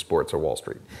people in sports or Wall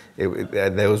Street.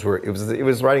 It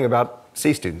was writing about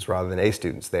C students rather than A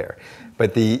students there.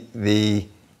 But these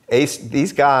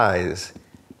guys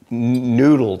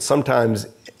noodled, sometimes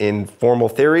in formal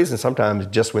theories and sometimes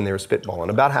just when they were spitballing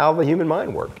about how the human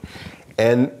mind worked.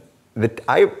 And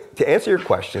to answer your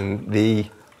question, the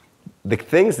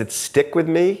things that stick with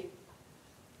me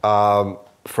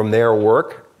from their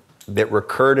work, that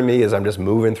recur to me as I'm just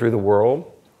moving through the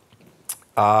world,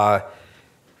 the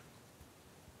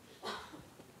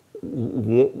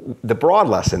broad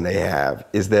lesson they have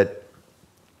is that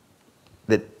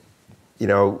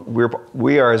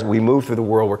as we move through the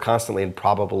world, we're constantly in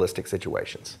probabilistic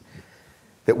situations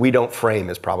that we don't frame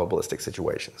as probabilistic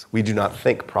situations. We do not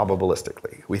think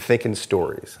probabilistically. We think in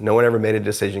stories. No one ever made a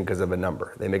decision because of a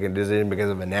number. They make a decision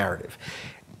because of a narrative.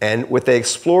 And what they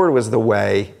explored was the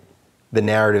way the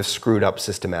narrative screwed up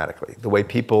systematically.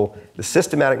 The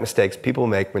systematic mistakes people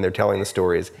make when they're telling the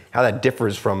stories, how that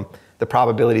differs from the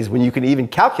probabilities when you can even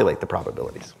calculate the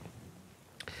probabilities.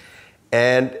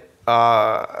 And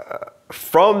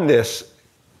from this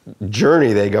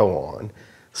journey they go on,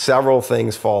 several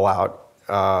things fall out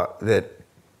that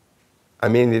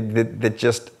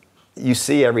just you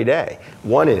see every day.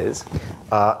 One is,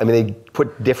 they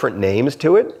put different names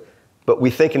to it, but we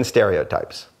think in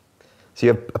stereotypes. So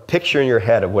you have a picture in your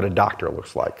head of what a doctor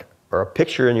looks like, or a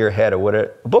picture in your head of what a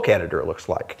book editor looks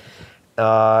like.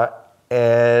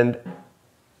 And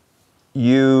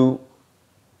you're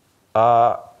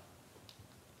going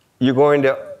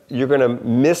to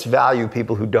misvalue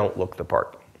people who don't look the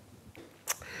part.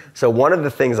 So one of the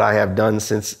things I have done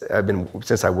since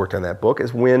I worked on that book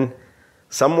is when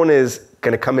someone is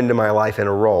going to come into my life in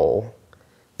a role,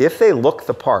 if they look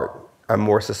the part, I'm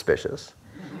more suspicious.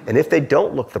 And if they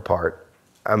don't look the part,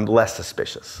 I'm less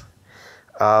suspicious.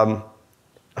 A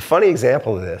funny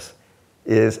example of this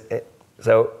is,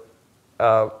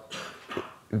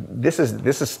 this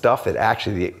is stuff that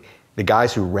actually The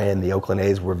guys who ran the Oakland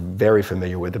A's were very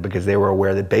familiar with it because they were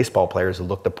aware that baseball players who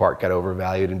looked the part got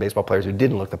overvalued and baseball players who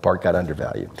didn't look the part got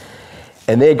undervalued.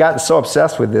 And they had gotten so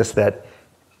obsessed with this that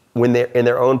when they're in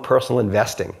their own personal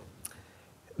investing,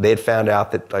 they had found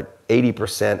out that like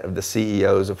 80% of the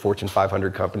CEOs of Fortune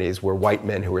 500 companies were white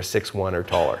men who were 6'1" or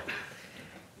taller.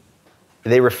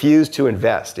 They refused to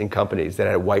invest in companies that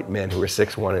had white men who were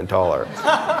 6'1" and taller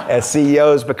as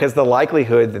CEOs because the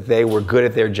likelihood that they were good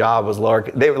at their job was lower.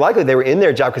 They were in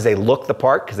their job because they looked the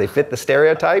part, because they fit the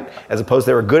stereotype, as opposed to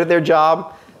they were good at their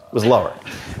job, was lower.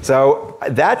 So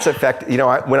that's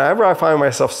whenever I find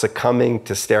myself succumbing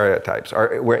to stereotypes,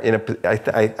 or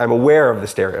I'm aware of the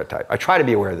stereotype. I try to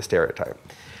be aware of the stereotype.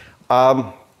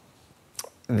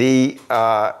 The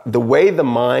way the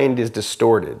mind is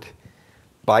distorted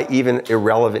by even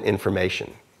irrelevant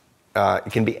information.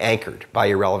 It can be anchored by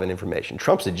irrelevant information.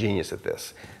 Trump's a genius at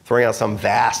this, throwing out some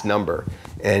vast number,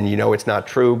 and you know it's not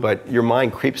true, but your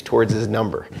mind creeps towards his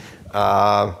number.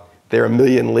 There are a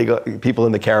million legal people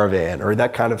in the caravan, or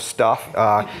that kind of stuff.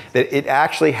 That it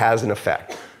actually has an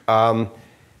effect.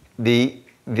 The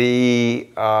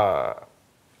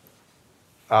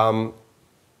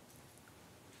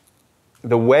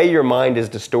way your mind is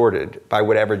distorted by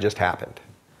whatever just happened.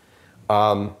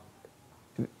 So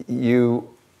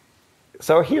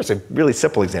here's a really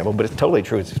simple example, but it's totally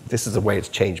true. This is the way it's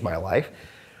changed my life.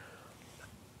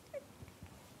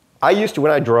 I used to,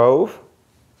 when I drove,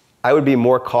 I would be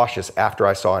more cautious after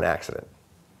I saw an accident.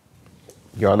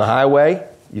 You're on the highway,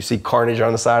 you see carnage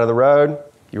on the side of the road,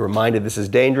 you're reminded this is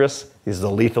dangerous, this is a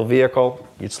lethal vehicle,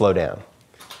 you'd slow down.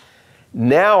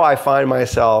 Now I find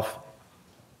myself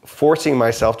forcing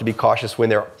myself to be cautious when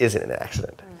there isn't an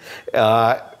accident.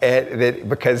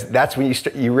 Because that's when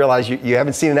you realize you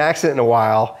haven't seen an accident in a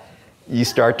while. You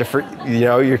start to,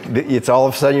 it's all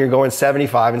of a sudden you're going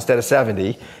 75 instead of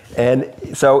 70. And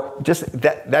so just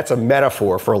that's a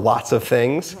metaphor for lots of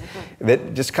things,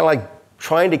 that just kind of like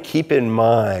trying to keep in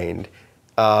mind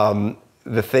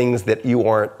the things that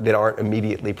aren't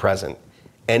immediately present.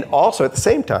 And also at the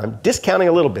same time, discounting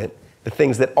a little bit the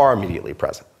things that are immediately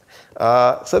present.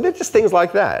 So they're just things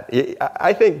like that.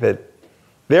 I think that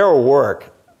their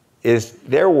work is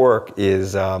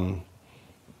I'll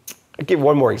give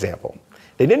one more example.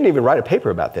 They didn't even write a paper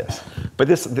about this, but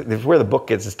this is where the book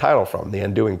gets its title from, The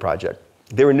Undoing Project.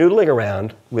 They were noodling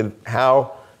around with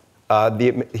how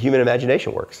the human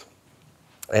imagination works.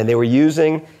 And they were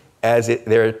using as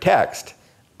their text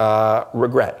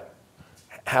regret.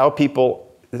 How people,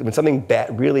 when something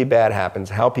really bad happens,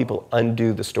 how people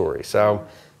undo the story. So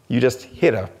you just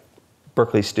hit a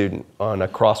Berkeley student on a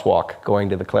crosswalk going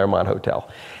to the Claremont Hotel.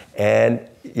 And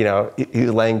he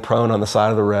was laying prone on the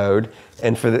side of the road.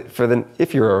 And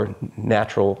if you're a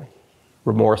natural,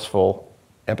 remorseful,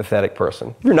 empathetic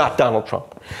person, you're not Donald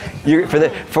Trump.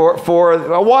 For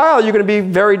a while, you're going to be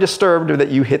very disturbed that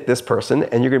you hit this person,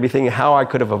 and you're going to be thinking how I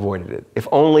could have avoided it. If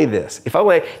only this. If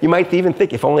only, you might even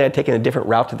think, if only I'd taken a different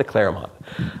route to the Claremont.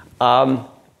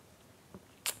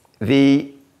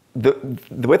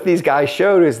 What these guys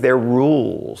showed is their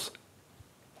rules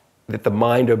that the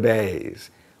mind obeys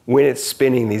when it's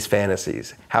spinning these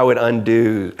fantasies, how it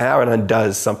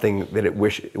undoes something that it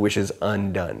wishes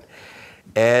undone,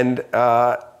 and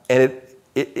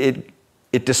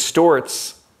it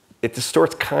distorts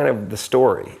kind of the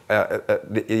story,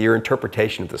 your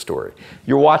interpretation of the story.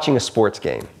 You're watching a sports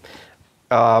game.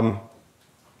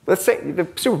 Let's say the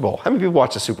Super Bowl. How many people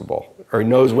watch the Super Bowl or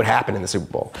knows what happened in the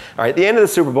Super Bowl? All right, at the end of the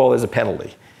Super Bowl is a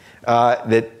penalty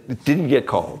that didn't get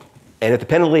called. And if the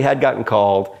penalty had gotten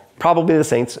called, probably the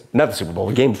Saints, not the Super Bowl,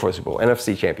 the game before the Super Bowl,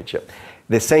 NFC Championship,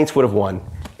 the Saints would have won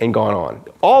and gone on.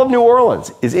 All of New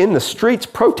Orleans is in the streets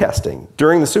protesting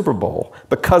during the Super Bowl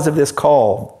because of this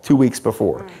call 2 weeks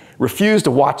before. Refused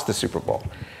to watch the Super Bowl.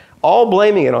 All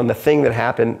blaming it on the thing that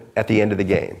happened at the end of the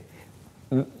game.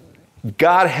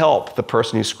 God help the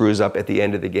person who screws up at the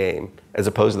end of the game as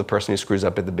opposed to the person who screws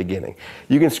up at the beginning.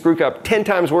 You can screw up 10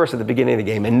 times worse at the beginning of the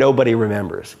game and nobody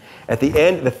remembers. At the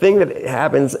end, the thing that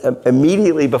happens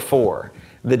immediately before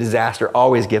the disaster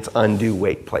always gets undue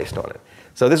weight placed on it.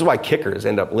 So this is why kickers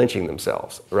end up lynching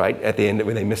themselves, right? At the end,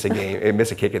 when they miss a game,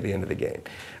 miss a kick at the end of the game.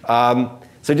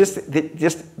 So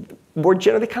just more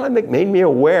generally, kind of made me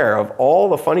aware of all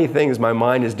the funny things my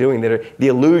mind is doing that are the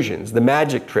illusions, the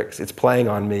magic tricks it's playing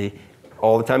on me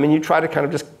all the time, and you try to kind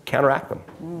of just counteract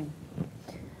them.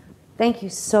 Thank you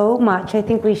so much. I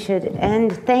think we should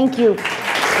end. Thank you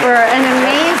for an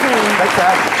amazing